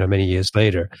 many years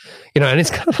later. And it's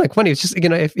kind of like funny. It's just,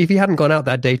 if he hadn't gone out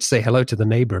that day to say hello to the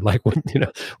neighbor, like, or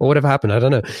whatever happened, I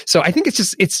don't know. So I think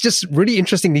it's just really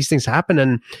interesting these things happen.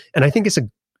 And I think it's a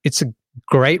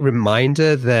great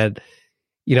reminder that,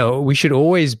 we should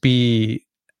always be,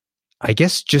 I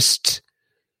guess, just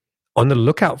on the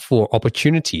lookout for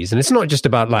opportunities. And it's not just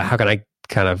about like, how can I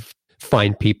kind of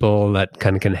find people that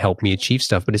can help me achieve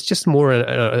stuff, but it's just more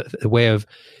a way of,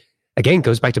 again,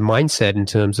 goes back to mindset in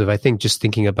terms of, I think, just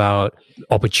thinking about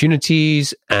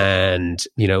opportunities and,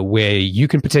 where you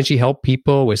can potentially help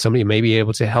people, where somebody may be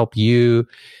able to help you.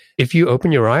 If you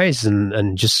open your eyes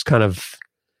and just kind of,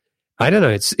 I don't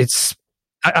know,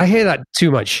 I hear that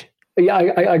too much Yeah,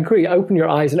 I agree. Open your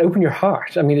eyes and open your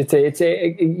heart. I mean,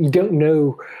 you don't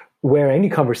know where any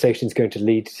conversation is going to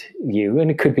lead you. And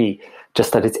it could be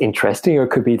just that it's interesting, or it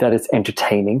could be that it's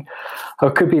entertaining, or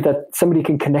it could be that somebody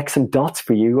can connect some dots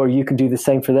for you, or you can do the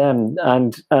same for them.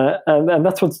 And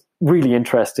that's what's really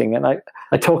interesting. And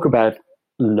I talk about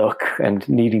luck and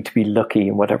needing to be lucky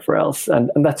and whatever else. And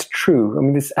that's true. I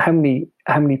mean,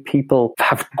 how many people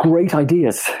have great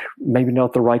ideas, maybe not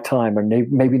at the right time, or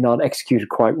maybe not executed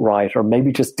quite right, or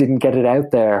maybe just didn't get it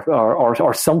out there,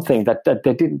 or something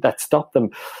that stopped them.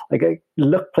 Like,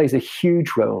 luck plays a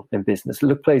huge role in business.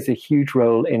 Luck plays a huge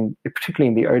role particularly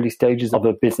in the early stages of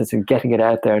a business, and getting it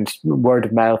out there, and word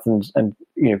of mouth, and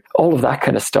all of that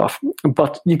kind of stuff.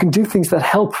 But you can do things that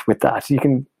help with that. You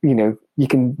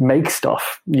can make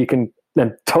stuff. You can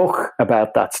then talk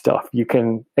about that stuff. You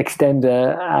can extend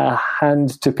a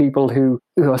hand to people who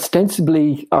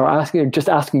ostensibly are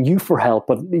asking you for help,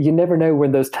 but you never know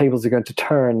when those tables are going to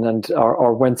turn,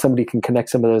 or when somebody can connect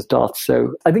some of those dots.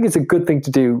 So I think it's a good thing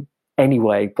to do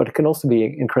anyway, but it can also be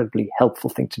an incredibly helpful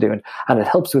thing to do, and it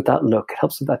helps with that look. It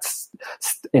helps with that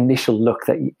initial look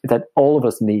that all of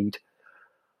us need.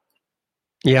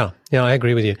 Yeah, I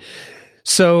agree with you.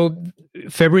 So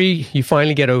February, you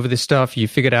finally get over this stuff. You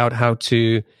figured out how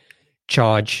to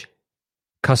charge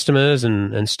customers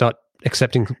and start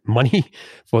accepting money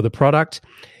for the product.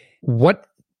 What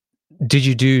did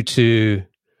you do to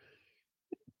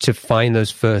find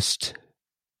those first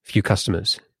few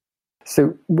customers?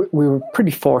 So we were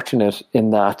pretty fortunate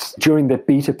in that during the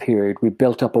beta period, we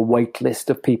built up a wait list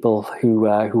of people who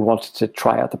wanted to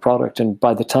try out the product. And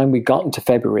by the time we got into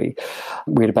February,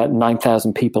 we had about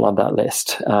 9,000 people on that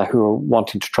list who were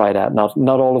wanting to try it out. Not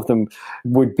all of them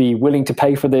would be willing to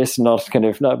pay for this, not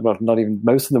even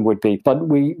most of them would be. But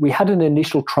we had an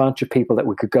initial tranche of people that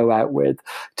we could go out with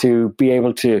to be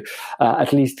able to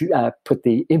at least put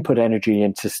the input energy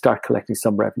in to start collecting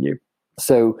some revenue.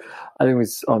 So I think it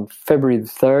was on February the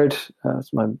 3rd,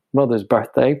 it's my mother's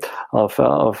birthday of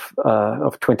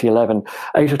 2011,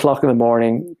 8 o'clock in the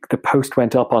morning, the post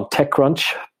went up on TechCrunch,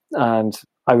 and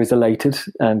I was elated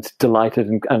and delighted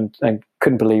and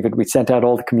couldn't believe it. We sent out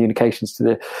all the communications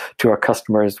to our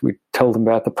customers. We told them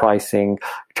about the pricing,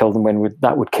 told them when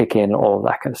that would kick in, all of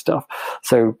that kind of stuff.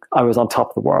 So I was on top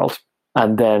of the world.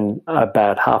 And then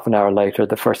about half an hour later,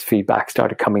 the first feedback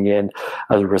started coming in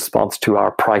as a response to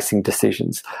our pricing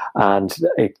decisions. And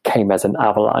it came as an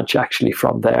avalanche actually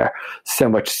from there. So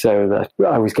much so that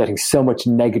I was getting so much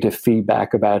negative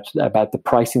feedback about the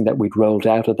pricing that we'd rolled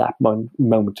out at that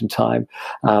moment in time,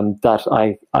 that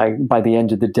I, by the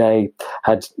end of the day,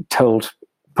 had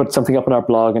put something up on our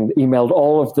blog and emailed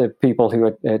all of the people who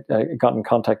had gotten in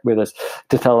contact with us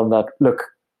to tell them that, look,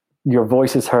 your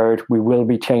voice is heard. We will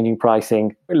be changing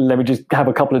pricing. Let me just have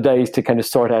a couple of days to kind of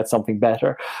sort out something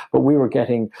better. But we were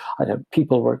getting,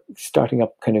 people were starting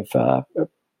up kind of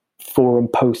forum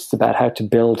posts about how to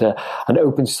build an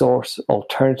open source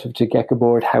alternative to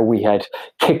Geckoboard, how we had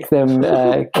kicked them,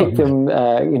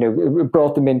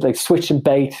 brought them in, like switch and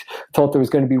bait, thought there was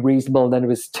going to be reasonable, and then it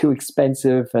was too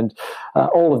expensive, and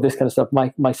all of this kind of stuff.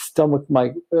 My stomach,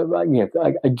 I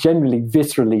generally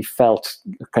viscerally felt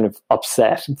kind of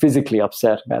upset, physically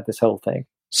upset about this whole thing.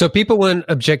 So people weren't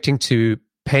objecting to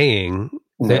paying.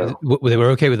 No. They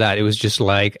were okay with that. It was just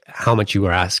like how much you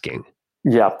were asking.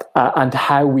 Yeah, and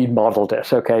how we modeled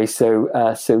it. Okay, so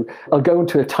I'll go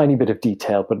into a tiny bit of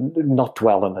detail, but not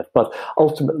dwell on it. But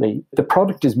ultimately, the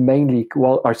product is mainly,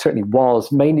 or certainly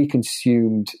was, mainly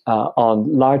consumed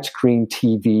on large screen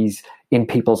TVs in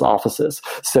people's offices.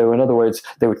 So in other words,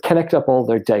 they would connect up all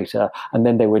their data, and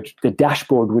then the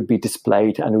dashboard would be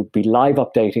displayed, and it would be live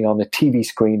updating on the TV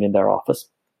screen in their office.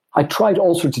 I tried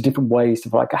all sorts of different ways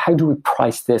of like, how do we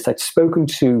price this? I'd spoken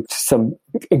to some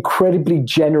incredibly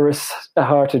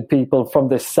generous-hearted people from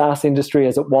the SaaS industry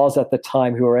as it was at the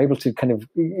time, who were able to kind of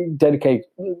dedicate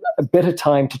a bit of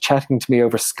time to chatting to me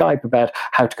over Skype about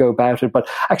how to go about it. But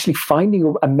actually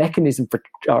finding a mechanism for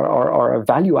or a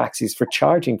value axis for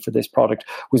charging for this product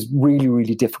was really,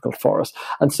 really difficult for us.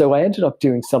 And so I ended up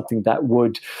doing something that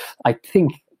would, I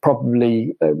think,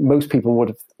 probably most people would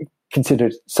have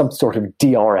considered some sort of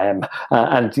DRM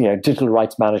and digital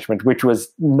rights management, which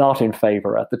was not in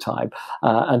favor at the time.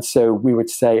 And so we would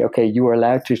say, okay, you are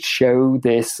allowed to show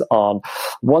this on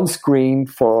one screen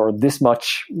for this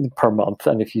much per month.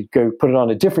 And if you go put it on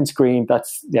a different screen,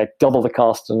 that's double the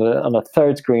cost. And on a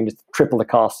third screen, it's triple the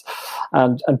cost.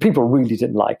 And people really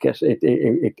didn't like it.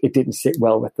 It didn't sit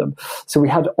well with them. So we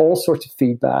had all sorts of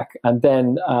feedback. And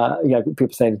then people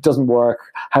saying, it doesn't work.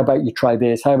 How about you try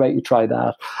this? How about you try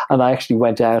that? And And I actually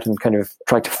went out and kind of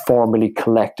tried to formally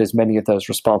collect as many of those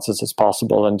responses as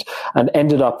possible, and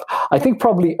ended up, I think,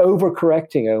 probably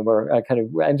overcorrecting over. I kind of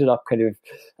ended up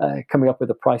coming up with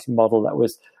a pricing model that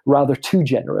was rather too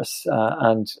generous,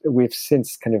 and we've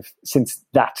since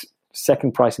that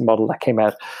second pricing model that came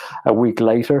out a week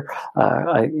later,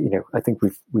 I think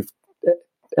we've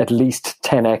at least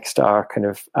 10x'd our kind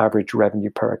of average revenue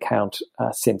per account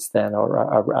since then, or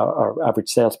our average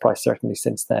sales price certainly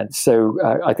since then. So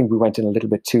I think we went in a little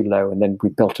bit too low, and then we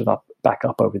built it back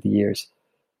up over the years.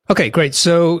 Okay, great.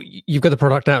 So you've got the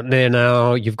product out there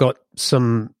now. You've got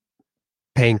some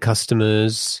paying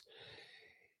customers.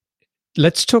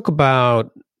 Let's talk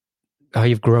about how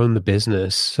you've grown the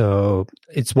business. So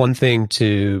it's one thing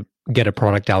to get a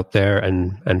product out there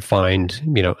and find,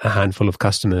 a handful of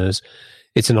customers.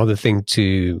 It's another thing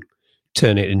to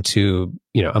turn it into,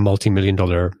 a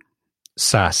multi-million-dollar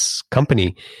SaaS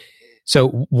company. So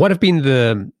what have been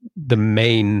the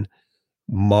main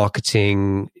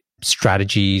marketing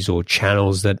strategies or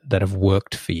channels that have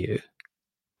worked for you?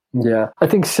 Yeah, I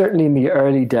think certainly in the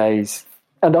early days,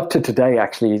 and up to today,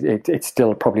 actually, it's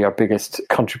still probably our biggest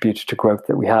contributor to growth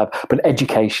that we have, but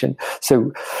education.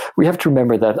 So we have to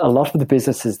remember that a lot of the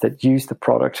businesses that use the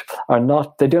product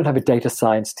they don't have a data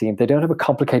science team. They don't have a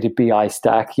complicated BI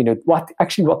stack.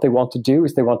 What they want to do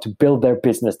is they want to build their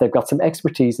business. They've got some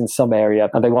expertise in some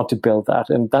area and they want to build that.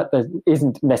 And that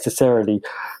isn't necessarily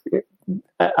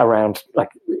around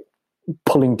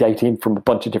pulling data in from a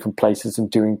bunch of different places and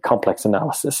doing complex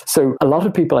analysis. So a lot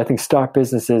of people, I think, start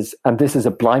businesses, and this is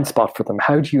a blind spot for them.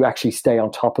 How do you actually stay on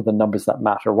top of the numbers that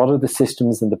matter? What are the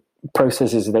systems and the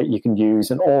processes that you can use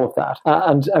and all of that?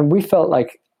 And we felt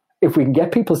like if we can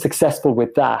get people successful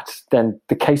with that, then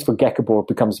the case for Geckoboard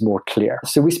becomes more clear.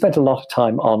 So we spent a lot of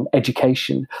time on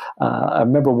education. I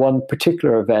remember one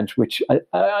particular event, which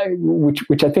I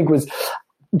think was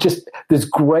just this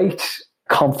great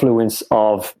confluence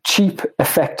of cheap,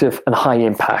 effective, and high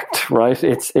impact, right?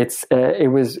 It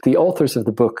was the authors of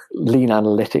the book Lean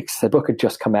Analytics. The book had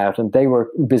just come out and they were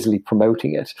busily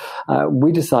promoting it.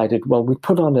 We decided, well, we'd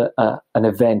put on an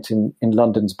event in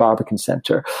London's Barbican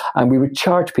Centre, and we would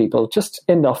charge people just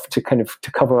enough to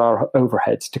cover our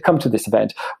overheads to come to this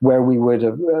event, where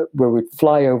we'd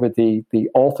fly over the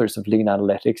authors of Lean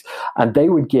Analytics, and they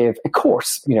would give a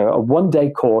course, a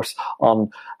one-day course on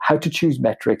how to choose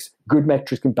metrics, good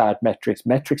metrics and bad metrics,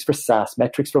 metrics for SaaS,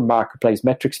 metrics for marketplace,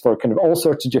 metrics for kind of all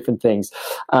sorts of different things.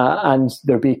 And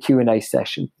there'd be a Q&A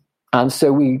session. And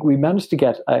so we managed to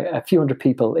get a few hundred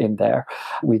people in there.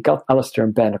 We got Alistair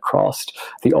and Ben across,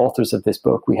 the authors of this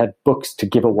book. We had books to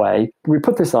give away. We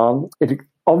put this on. It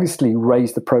obviously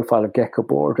raised the profile of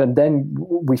Geckoboard, and then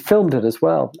we filmed it as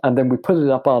well. And then we put it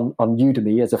up on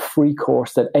Udemy as a free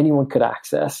course that anyone could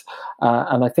access.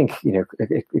 And I think,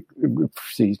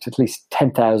 at least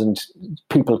 10,000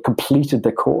 people completed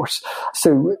the course.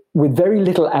 So with very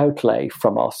little outlay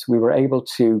from us, we were able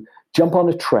to jump on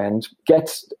a trend,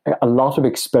 get a lot of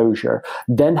exposure,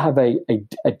 then have a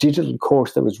digital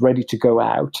course that was ready to go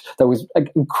out, that was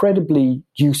incredibly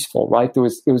useful, right? It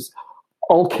was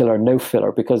all killer, no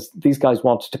filler, because these guys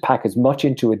wanted to pack as much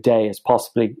into a day as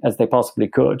they possibly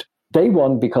could. They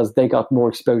won because they got more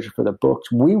exposure for the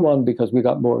books. We won because we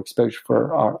got more exposure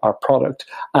for our product.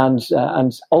 And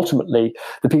ultimately,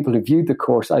 the people who viewed the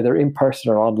course, either in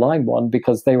person or online, won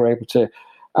because they were able to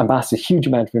amass a huge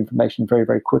amount of information very,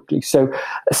 very quickly. So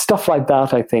stuff like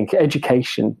that, I think,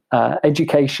 education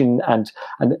and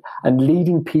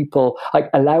leading people, like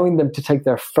allowing them to take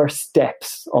their first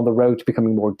steps on the road to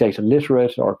becoming more data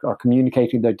literate or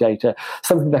communicating their data,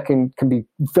 something that can be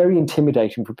very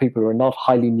intimidating for people who are not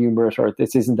highly numerate or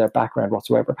this isn't their background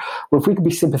whatsoever. Well, if we can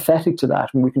be sympathetic to that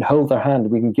and we can hold their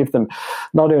hand, we can give them,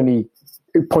 not only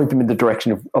point them in the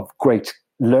direction of great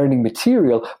learning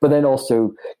material, but then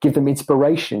also give them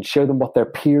inspiration, show them what their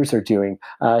peers are doing,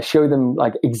 show them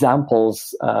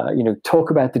examples,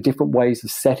 talk about the different ways of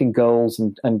setting goals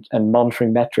and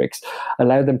monitoring metrics,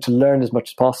 allow them to learn as much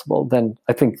as possible. Then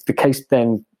I think the case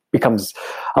then becomes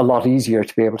a lot easier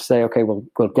to be able to say, okay, well,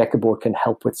 Geckoboard can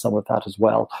help with some of that as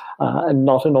well. And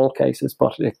not in all cases,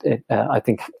 but I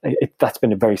think that's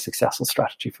been a very successful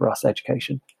strategy for us,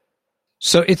 education.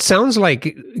 So it sounds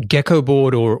like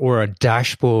Geckoboard or a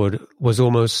dashboard was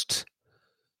almost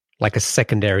like a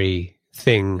secondary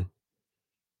thing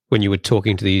when you were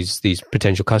talking to these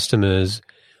potential customers.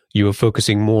 You were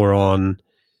focusing more on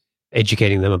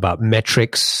educating them about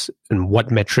metrics and what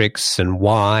metrics and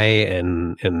why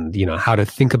and how to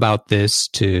think about this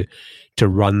to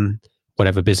run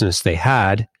whatever business they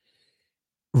had,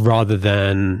 rather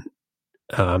than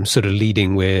sort of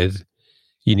leading with,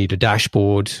 you need a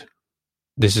dashboard.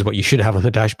 this is what you should have on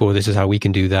the dashboard. This is how we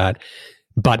can do that.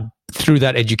 But through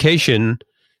that education,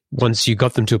 once you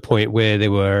got them to a point where they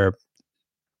were,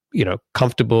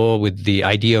 comfortable with the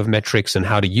idea of metrics and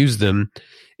how to use them,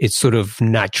 it sort of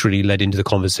naturally led into the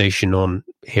conversation on,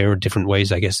 here are different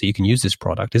ways, I guess, that you can use this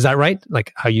product. Is that right?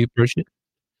 Like how you approach it?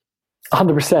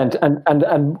 100%.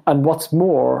 And what's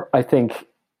more, I think,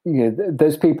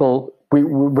 those people,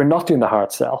 we're not doing the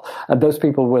hard sell, and those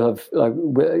people will have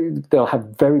they'll have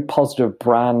very positive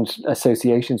brand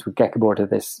associations with Geckoboard at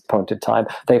this point in time.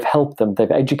 They've helped them,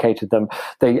 they've educated them.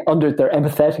 They're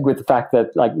empathetic with the fact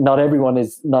that not everyone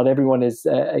is is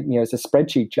a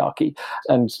spreadsheet jockey.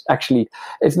 And actually,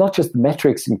 it's not just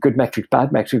metrics and good metrics,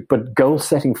 bad metrics, but goal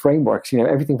setting frameworks.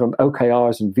 Everything from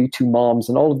OKRs and V2 moms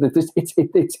and all of this.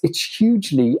 It's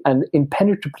hugely and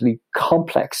impenetrably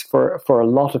complex for a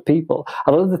lot of people.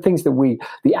 A lot of the things that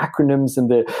the acronyms and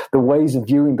the ways of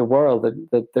viewing the world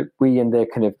that we in the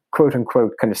kind of quote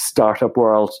unquote kind of startup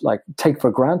world take for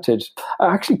granted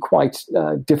are actually quite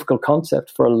difficult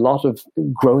concepts for a lot of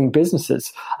growing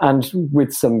businesses. And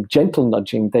with some gentle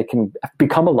nudging, they can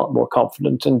become a lot more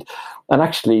confident. And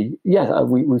actually,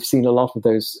 we've seen a lot of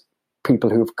those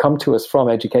people who have come to us from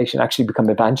education actually become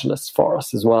evangelists for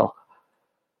us as well.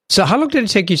 So how long did it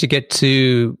take you to get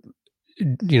to,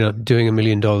 doing $1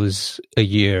 million a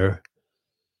year?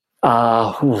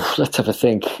 Let's have a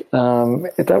think.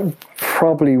 That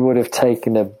probably would have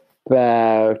taken that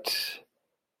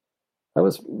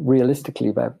was realistically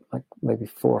about maybe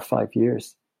 4 or 5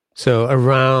 years. So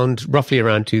roughly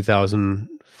around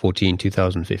 2014,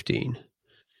 2015.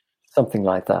 Something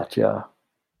like that, yeah.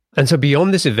 And so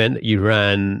beyond this event that you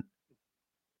ran,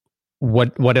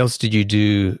 what else did you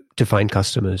do to find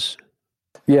customers?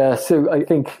 Yeah, so I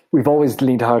think we've always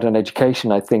leaned hard on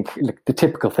education. I think the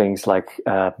typical things like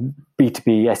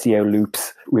B2B SEO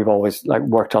loops, we've always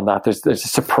worked on that. There's a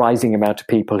surprising amount of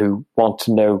people who want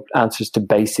to know answers to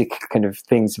basic kind of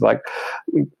things like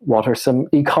what are some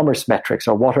e-commerce metrics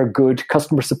or what are good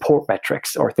customer support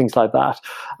metrics or things like that.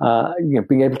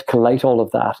 Being able to collate all of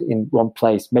that in one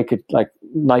place, make it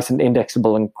nice and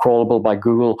indexable and crawlable by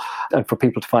Google, and for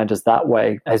people to find us that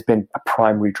way has been a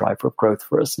primary driver of growth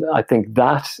for us. I think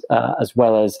that, as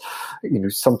well as,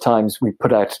 sometimes we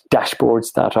put out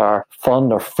dashboards that are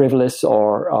fun or frivolous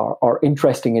or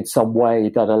interesting in some way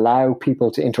that allow people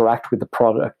to interact with the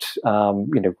product.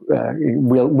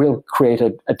 We'll create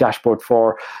a dashboard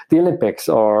for the Olympics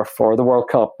or for the World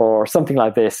Cup or something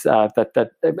like this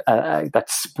that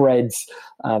spreads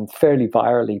fairly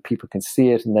virally. People can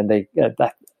see it, and then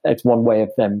it's one way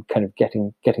of them kind of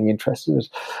getting interested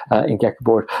in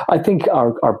Geckoboard. I think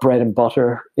our bread and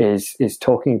butter is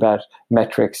talking about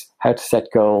metrics, how to set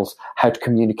goals, how to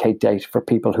communicate data for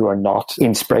people who are not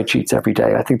in spreadsheets every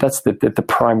day. I think that's the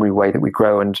primary way that we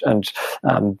grow, and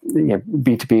B2B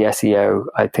SEO,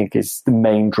 I think, is the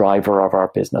main driver of our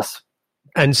business.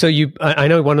 And so I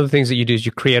know one of the things that you do is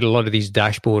you create a lot of these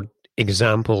dashboard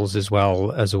examples as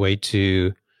well as a way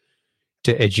to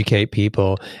educate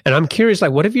people. And I'm curious,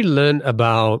 what have you learned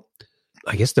about,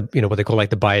 I guess, what they call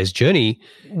the buyer's journey?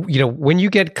 When you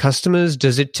get customers,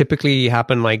 does it typically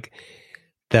happen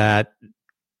that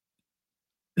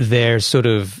they're sort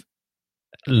of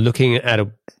looking at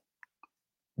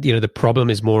the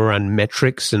problem is more around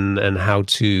metrics and how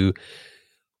to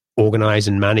organize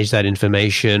and manage that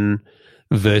information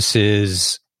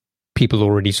versus people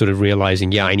already sort of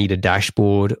realizing, I need a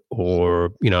dashboard,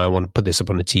 or, I want to put this up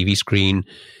on the TV screen.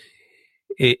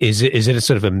 Is it a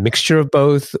sort of a mixture of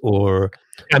both? Or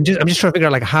I'm just trying to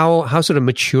figure out how sort of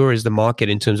mature is the market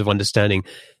in terms of understanding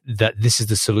that this is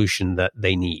the solution that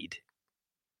they need?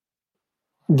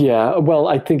 Yeah, well,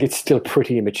 I think it's still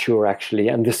pretty immature, actually,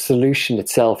 and the solution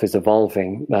itself is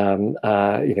evolving.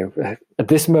 At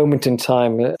this moment in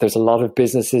time, there's a lot of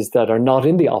businesses that are not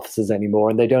in the offices anymore,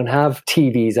 and they don't have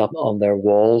TVs up on their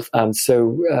walls, and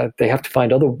so they have to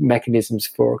find other mechanisms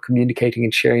for communicating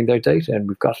and sharing their data. And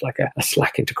we've got a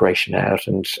Slack integration out,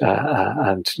 and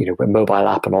a mobile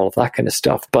app and all of that kind of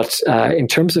stuff. But in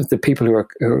terms of the people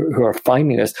who are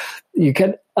finding us, you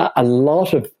get a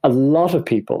lot of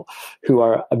people who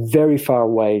are very far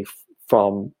away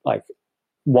from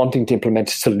wanting to implement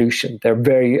a solution. They're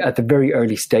at the very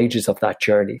early stages of that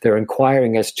journey. They're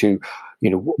inquiring as to,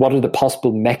 what are the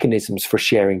possible mechanisms for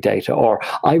sharing data? Or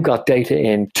I've got data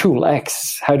in tool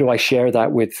X. How do I share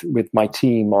that with my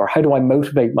team? Or how do I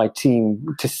motivate my team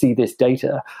to see this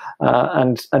data?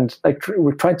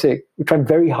 We're trying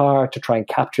very hard to try and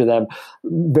capture them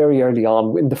very early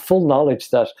on in the full knowledge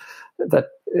that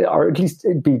or at least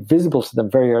be visible to them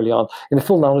very early on, in the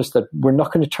full knowledge that we're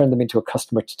not going to turn them into a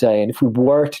customer today. And if we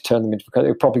were to turn them into a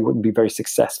customer, it probably wouldn't be very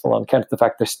successful on account of the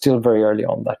fact they're still very early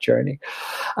on that journey.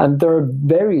 And there are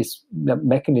various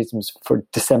mechanisms for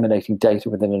disseminating data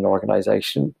within an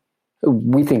organization.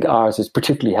 We think ours is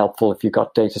particularly helpful if you've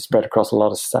got data spread across a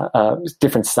lot of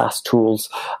different SaaS tools,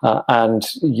 and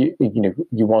you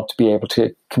want to be able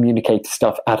to communicate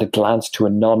stuff at a glance to a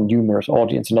non-numerous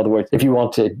audience. In other words, if you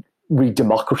want to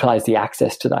re-democratize the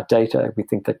access to that data, we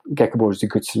think that Geckoboard is a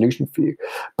good solution for you.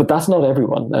 But that's not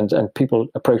everyone, and people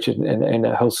approach it in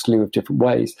a whole slew of different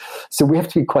ways. So we have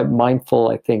to be quite mindful,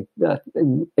 I think, that,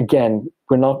 again,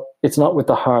 it's not with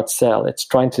the hard sell. It's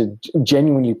trying to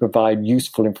genuinely provide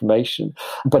useful information.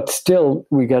 But still,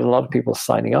 we get a lot of people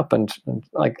signing up, and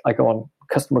I go on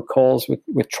customer calls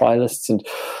with trialists,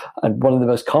 and one of the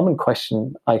most common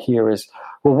question I hear is,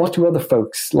 well, what do other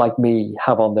folks like me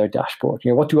have on their dashboard?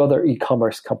 What do other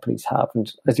e-commerce companies have?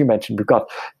 And as you mentioned, we've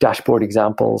got dashboard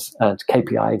examples and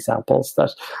KPI examples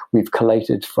that we've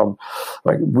collated from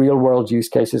real world use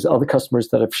cases, other customers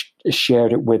that have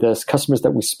shared it with us, customers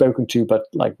that we've spoken to but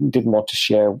didn't want to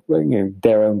share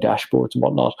their own dashboards and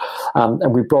whatnot.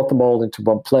 And we brought them all into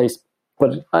one place.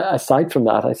 But aside from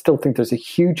that, I still think there's a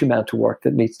huge amount of work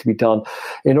that needs to be done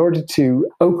in order to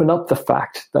open up the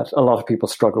fact that a lot of people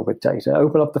struggle with data,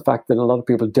 open up the fact that a lot of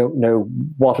people don't know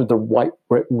what are the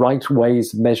right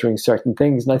ways of measuring certain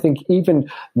things. And I think even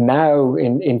now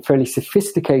in fairly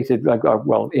sophisticated,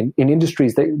 in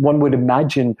industries that one would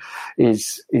imagine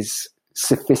is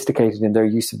sophisticated in their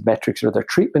use of metrics or their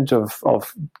treatment of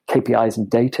KPIs and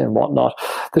data and whatnot,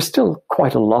 there's still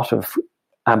quite a lot of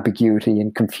ambiguity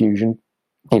and confusion.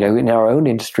 In our own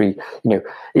industry,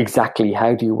 exactly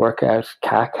how do you work out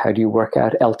CAC? How do you work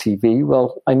out LTV?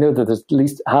 Well, I know that there's at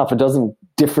least half a dozen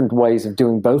different ways of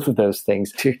doing both of those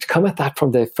things. To come at that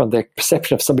from the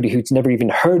perception of somebody who's never even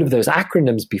heard of those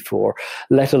acronyms before,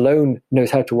 let alone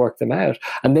knows how to work them out,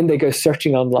 and then they go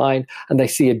searching online and they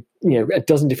see a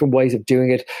dozen different ways of doing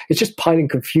it. It's just piling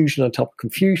confusion on top of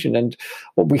confusion. And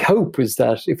what we hope is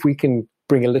that if we can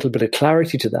bring a little bit of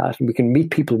clarity to that, and we can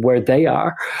meet people where they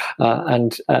are,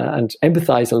 and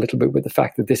empathize a little bit with the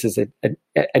fact that this is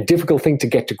a difficult thing to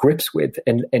get to grips with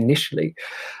initially,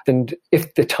 then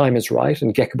if the time is right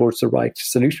and Geckoboard's the right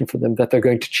solution for them, that they're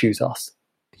going to choose us.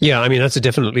 Yeah, I mean, that's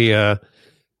definitely a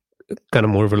kind of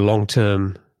more of a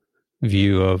long-term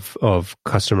view of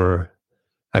customer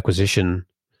acquisition.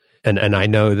 And I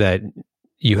know that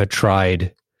you had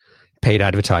tried paid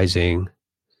advertising,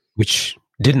 which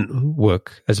didn't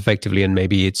work as effectively, and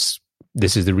maybe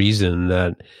this is the reason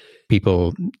that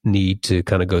people need to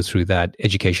kind of go through that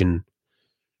education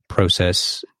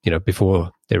process,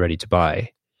 before they're ready to buy.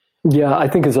 Yeah, I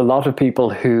think there's a lot of people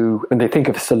who, when they think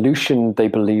of a solution, they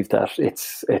believe that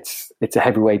it's a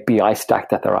heavyweight BI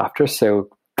stack that they're after, so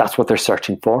that's what they're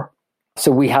searching for. So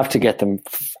we have to get them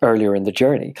earlier in the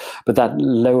journey, but that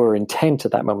lower intent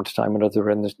at that moment of time,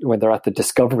 when they're at the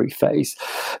discovery phase,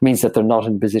 means that they're not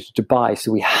in a position to buy.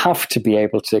 So we have to be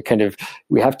able to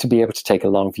take a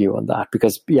long view on that,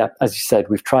 because, yeah, as you said,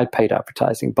 we've tried paid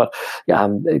advertising, but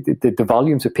the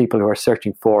volumes of people who are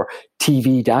searching for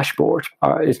TV dashboard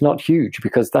is not huge,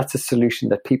 because that's a solution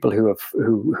that people who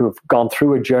have gone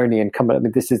through a journey and come. I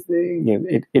mean, this is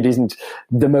it isn't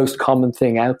the most common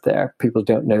thing out there. People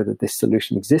don't know that this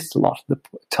solution exists a lot of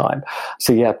the time.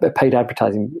 So yeah, paid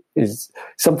advertising is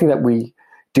something that we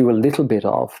do a little bit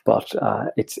of, but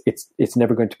it's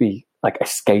never going to be like a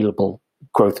scalable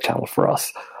growth channel for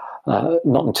us.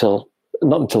 Not until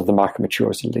the market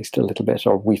matures at least a little bit,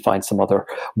 or we find some other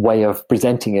way of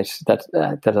presenting it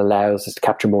that allows us to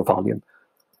capture more volume.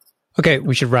 Okay,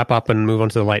 we should wrap up and move on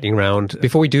to the lightning round.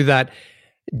 Before we do that,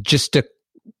 just a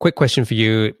quick question for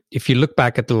you. If you look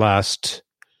back at the last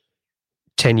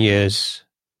 10 years,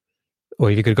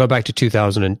 or if you could go back to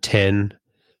 2010,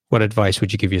 what advice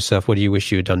would you give yourself? What do you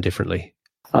wish you had done differently?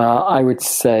 I would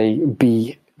say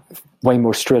be way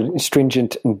more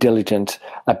stringent and diligent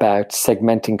about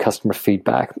segmenting customer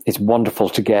feedback. It's wonderful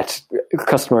to get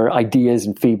customer ideas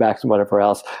and feedbacks and whatever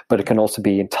else, but it can also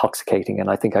be intoxicating.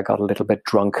 And I think I got a little bit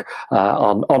drunk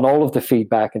on all of the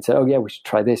feedback and said, oh yeah, we should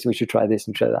try this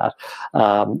and try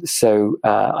that. So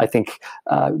I think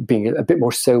being a bit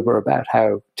more sober about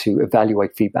how to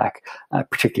evaluate feedback,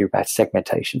 particularly about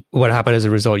segmentation. What happened as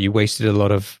a result? You wasted a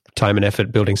lot of time and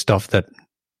effort building stuff that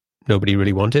nobody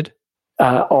really wanted?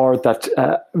 or that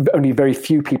only very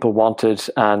few people wanted,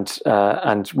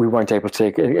 and we weren't able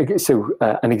to. So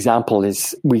an example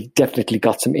is we definitely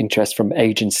got some interest from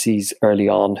agencies early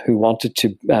on who wanted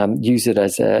to use it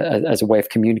as a way of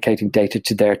communicating data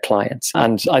to their clients.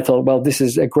 And I thought, well, this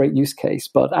is a great use case.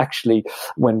 But actually,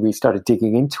 when we started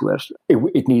digging into it,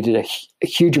 it needed a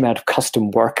huge amount of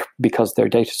custom work because their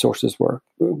data sources were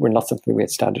not something we had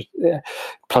standard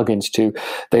plugins to.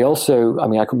 They also,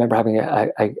 I can remember having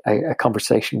a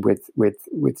conversation with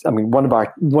one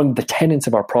of the tenets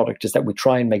of our product is that we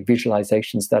try and make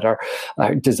visualizations that are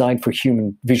designed for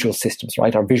human visual systems,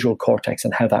 right? Our visual cortex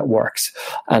and how that works.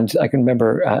 And I can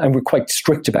remember, and we're quite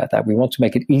strict about that. We want to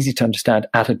make it easy to understand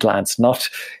at a glance, not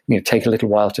take a little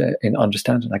while to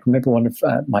understand it. I can remember one of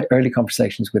my early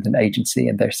conversations with an agency,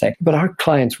 and they're saying, but our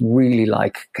clients really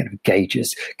like kind of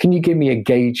gauges. Can you give me a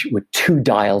gauge with 2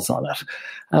 dials on it?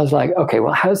 I was like, okay,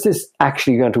 well, how's this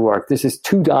actually going to work? This is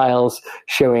 2 dials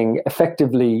showing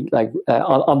effectively like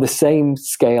on the same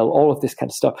scale, all of this kind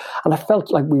of stuff. And I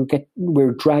felt like we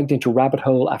were dragged into rabbit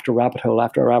hole after rabbit hole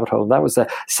after rabbit hole. And that was a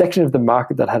section of the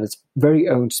market that had its very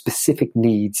own specific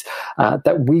needs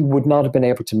that we would not have been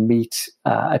able to meet,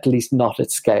 at least not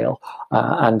at scale.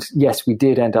 And yes, we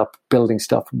did end up building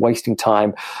stuff, wasting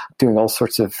time, doing all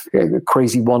sorts of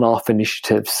crazy one-off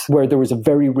initiatives where there was a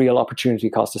very real opportunity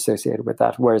cost associated with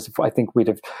that. Whereas if I think we'd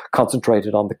have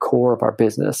concentrated on the core of our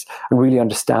business and really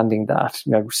understanding that,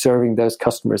 serving those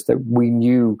customers that we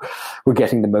knew were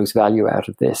getting the most value out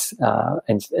of this.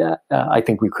 I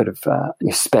think we could have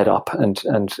sped up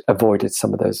and avoided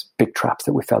some of those big traps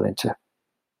that we fell into.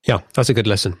 Yeah, that's a good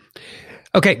lesson.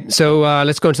 Okay, so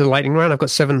let's go into the lightning round. I've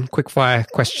got 7 quick-fire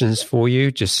questions for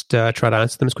you. Just try to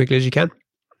answer them as quickly as you can.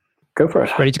 Go for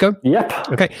it. Ready to go? Yep.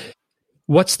 Okay.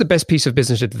 What's the best piece of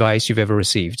business advice you've ever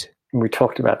received? We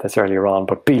talked about this earlier on,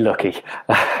 but be lucky.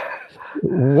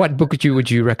 What book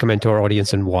would you recommend to our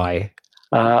audience and why?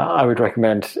 I would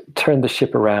recommend Turn the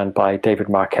Ship Around by David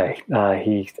Marquet.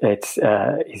 He's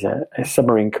a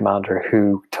submarine commander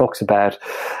who talks about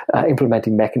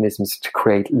implementing mechanisms to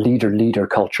create leader-leader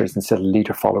cultures instead of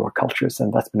leader-follower cultures,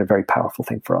 and that's been a very powerful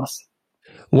thing for us.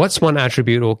 What's one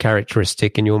attribute or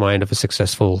characteristic in your mind of a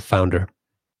successful founder?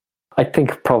 I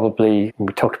think probably,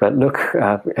 we talked about luck,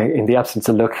 in the absence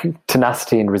of luck,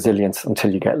 tenacity and resilience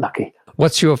until you get lucky.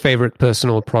 What's your favorite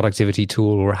personal productivity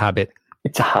tool or habit?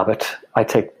 It's a habit. I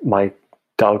take my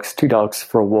 2 dogs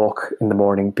for a walk in the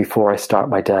morning before I start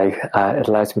my day. It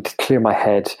allows me to clear my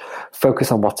head, focus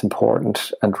on what's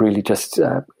important, and really just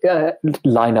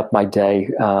line up my day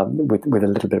with a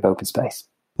little bit of open space.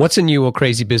 What's a new or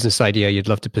crazy business idea you'd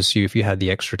love to pursue if you had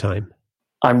the extra time?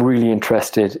 I'm really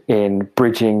interested in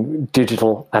bridging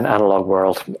digital and analog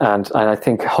world. And I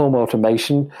think home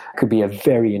automation could be a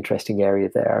very interesting area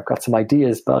there. I've got some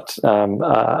ideas, but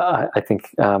I think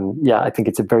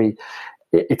it's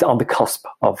on the cusp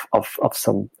of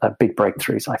some big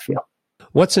breakthroughs, I feel.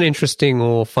 What's an interesting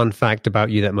or fun fact about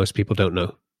you that most people don't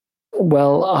know?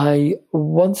 Well, I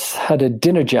once had a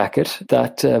dinner jacket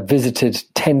that visited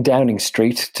 10 Downing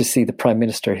Street to see the Prime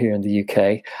Minister here in the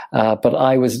UK, but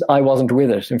I wasn't with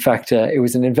it. In fact, it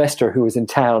was an investor who was in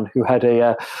town who had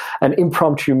an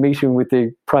impromptu meeting with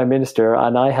the Prime Minister,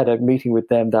 and I had a meeting with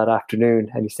them that afternoon.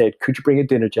 And he said, "Could you bring a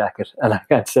dinner jacket?" And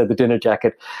I said the dinner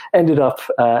jacket ended up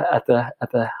at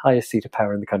the highest seat of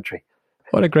power in the country.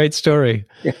 What a great story!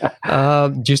 Yeah.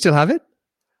 Do you still have it?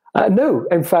 No,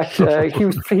 in fact,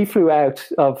 he flew out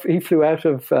of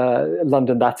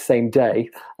London that same day,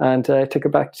 and took it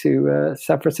back to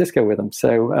San Francisco with him.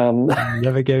 So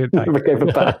never gave it back. Never gave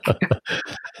it back.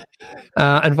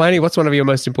 And finally, what's one of your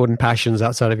most important passions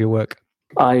outside of your work?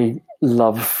 I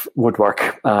love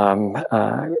woodwork,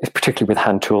 particularly with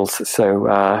hand tools. So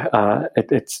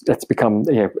it's become,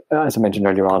 as I mentioned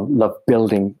earlier on, love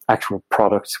building actual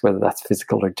products, whether that's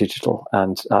physical or digital.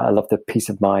 And I love the peace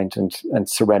of mind and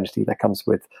serenity that comes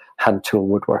with hand tool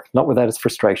woodwork. Not without its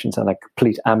frustrations, and I'm a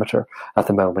complete amateur at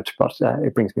the moment, but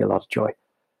it brings me a lot of joy.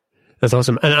 That's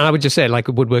awesome. And I would just say, like,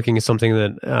 woodworking is something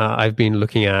that I've been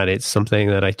looking at. It's something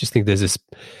that I just think there's this,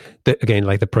 again,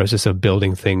 like the process of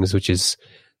building things, which is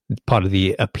part of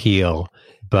the appeal.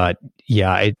 But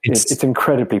yeah, it's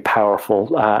incredibly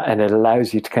powerful, and it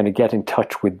allows you to kind of get in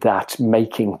touch with that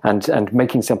making and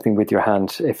making something with your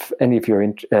hand. If any of your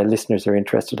listeners are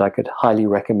interested, I could highly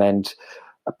recommend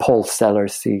Paul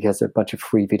Sellers. He has a bunch of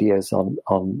free videos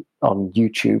on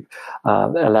YouTube.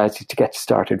 It allows you to get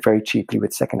started very cheaply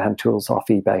with secondhand tools off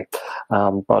eBay.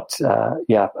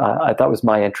 That was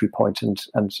my entry point, and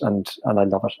I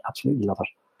love it. Absolutely love it.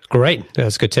 Great.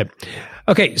 That's a good tip.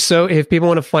 Okay, so if people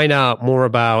want to find out more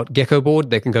about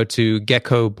Geckoboard, they can go to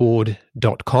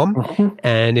geckoboard.com. Mm-hmm.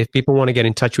 And if people want to get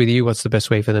in touch with you, what's the best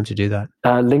way for them to do that?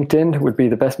 LinkedIn would be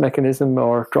the best mechanism,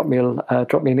 or drop me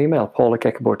an email,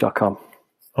 paul@geckoboard.com.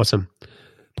 Awesome.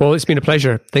 Paul, it's been a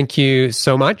pleasure. Thank you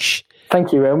so much.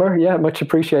 Thank you, Omer. Yeah, much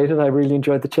appreciated. I really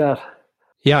enjoyed the chat.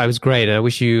 Yeah, it was great. I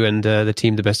wish you and the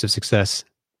team the best of success.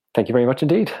 Thank you very much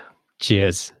indeed.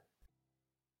 Cheers.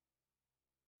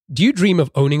 Do you dream of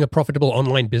owning a profitable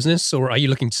online business, or are you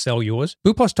looking to sell yours?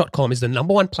 Boopos.com is the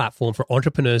 #1 platform for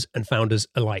entrepreneurs and founders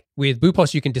alike. With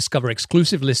Boopos, you can discover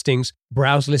exclusive listings,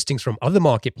 browse listings from other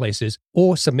marketplaces,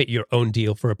 or submit your own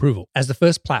deal for approval. As the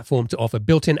first platform to offer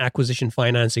built-in acquisition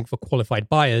financing for qualified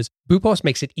buyers, Boopos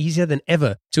makes it easier than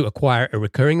ever to acquire a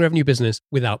recurring revenue business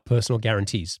without personal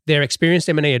guarees. Their experienced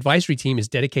M&A advisory team is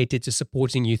dedicated to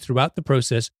supporting you throughout the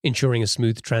process, ensuring a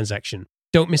smooth transaction.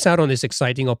 Don't miss out on this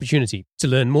exciting opportunity. To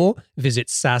learn more, visit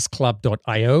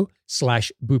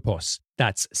saasclub.io/Boopos.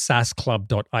 That's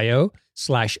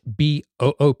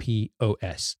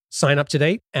saasclub.io/BOOPOS. Sign up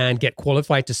today and get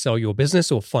qualified to sell your business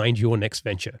or find your next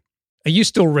venture. Are you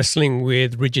still wrestling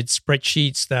with rigid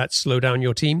spreadsheets that slow down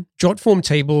your team? Jotform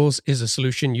Tables is a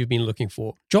solution you've been looking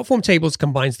for. Jotform Tables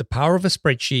combines the power of a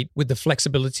spreadsheet with the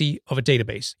flexibility of a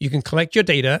database. You can collect your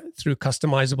data through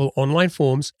customizable online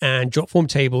forms, and Jotform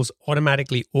Tables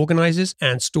automatically organizes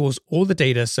and stores all the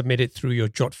data submitted through your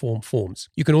Jotform forms.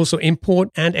 You can also import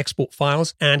and export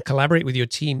files and collaborate with your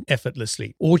team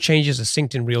effortlessly. All changes are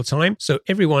synced in real time, so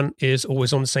everyone is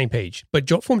always on the same page. But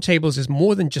Jotform Tables is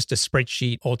more than just a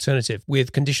spreadsheet alternative.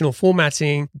 With conditional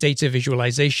formatting, data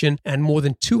visualization, and more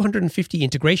than 250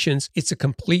 integrations, it's a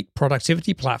complete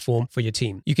productivity platform for your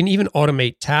team. You can even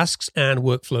automate tasks and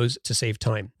workflows to save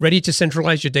time. Ready to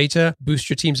centralize your data, boost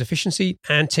your team's efficiency,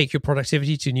 and take your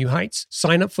productivity to new heights?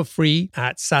 Sign up for free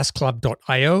at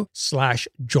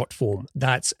saasclub.io/Jotform.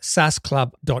 That's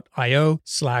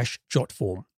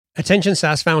saasclub.io/Jotform. Attention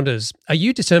SaaS founders, are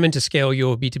you determined to scale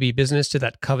your B2B business to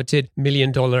that coveted $1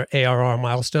 million ARR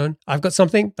milestone? I've got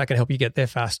something that can help you get there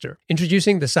faster.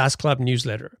 Introducing the SaaS Club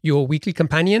newsletter, your weekly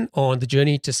companion on the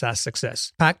journey to SaaS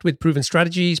success. Packed with proven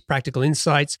strategies, practical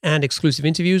insights, and exclusive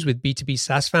interviews with B2B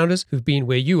SaaS founders who've been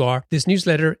where you are, this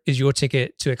newsletter is your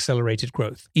ticket to accelerated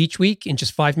growth. Each week, in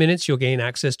just 5 minutes, you'll gain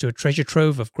access to a treasure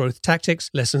trove of growth tactics,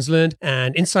 lessons learned,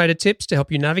 and insider tips to help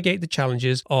you navigate the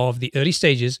challenges of the early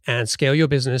stages and scale your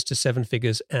business to 7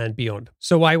 figures and beyond.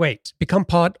 So why wait? Become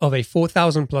part of a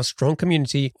 4,000 plus strong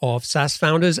community of SaaS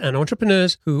founders and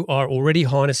entrepreneurs who are already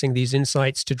harnessing these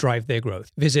insights to drive their growth.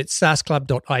 Visit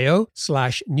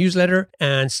saasclub.io/newsletter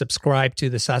and subscribe to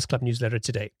the SaaS Club newsletter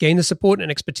today. Gain the support and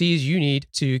expertise you need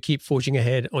to keep forging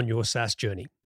ahead on your SaaS journey.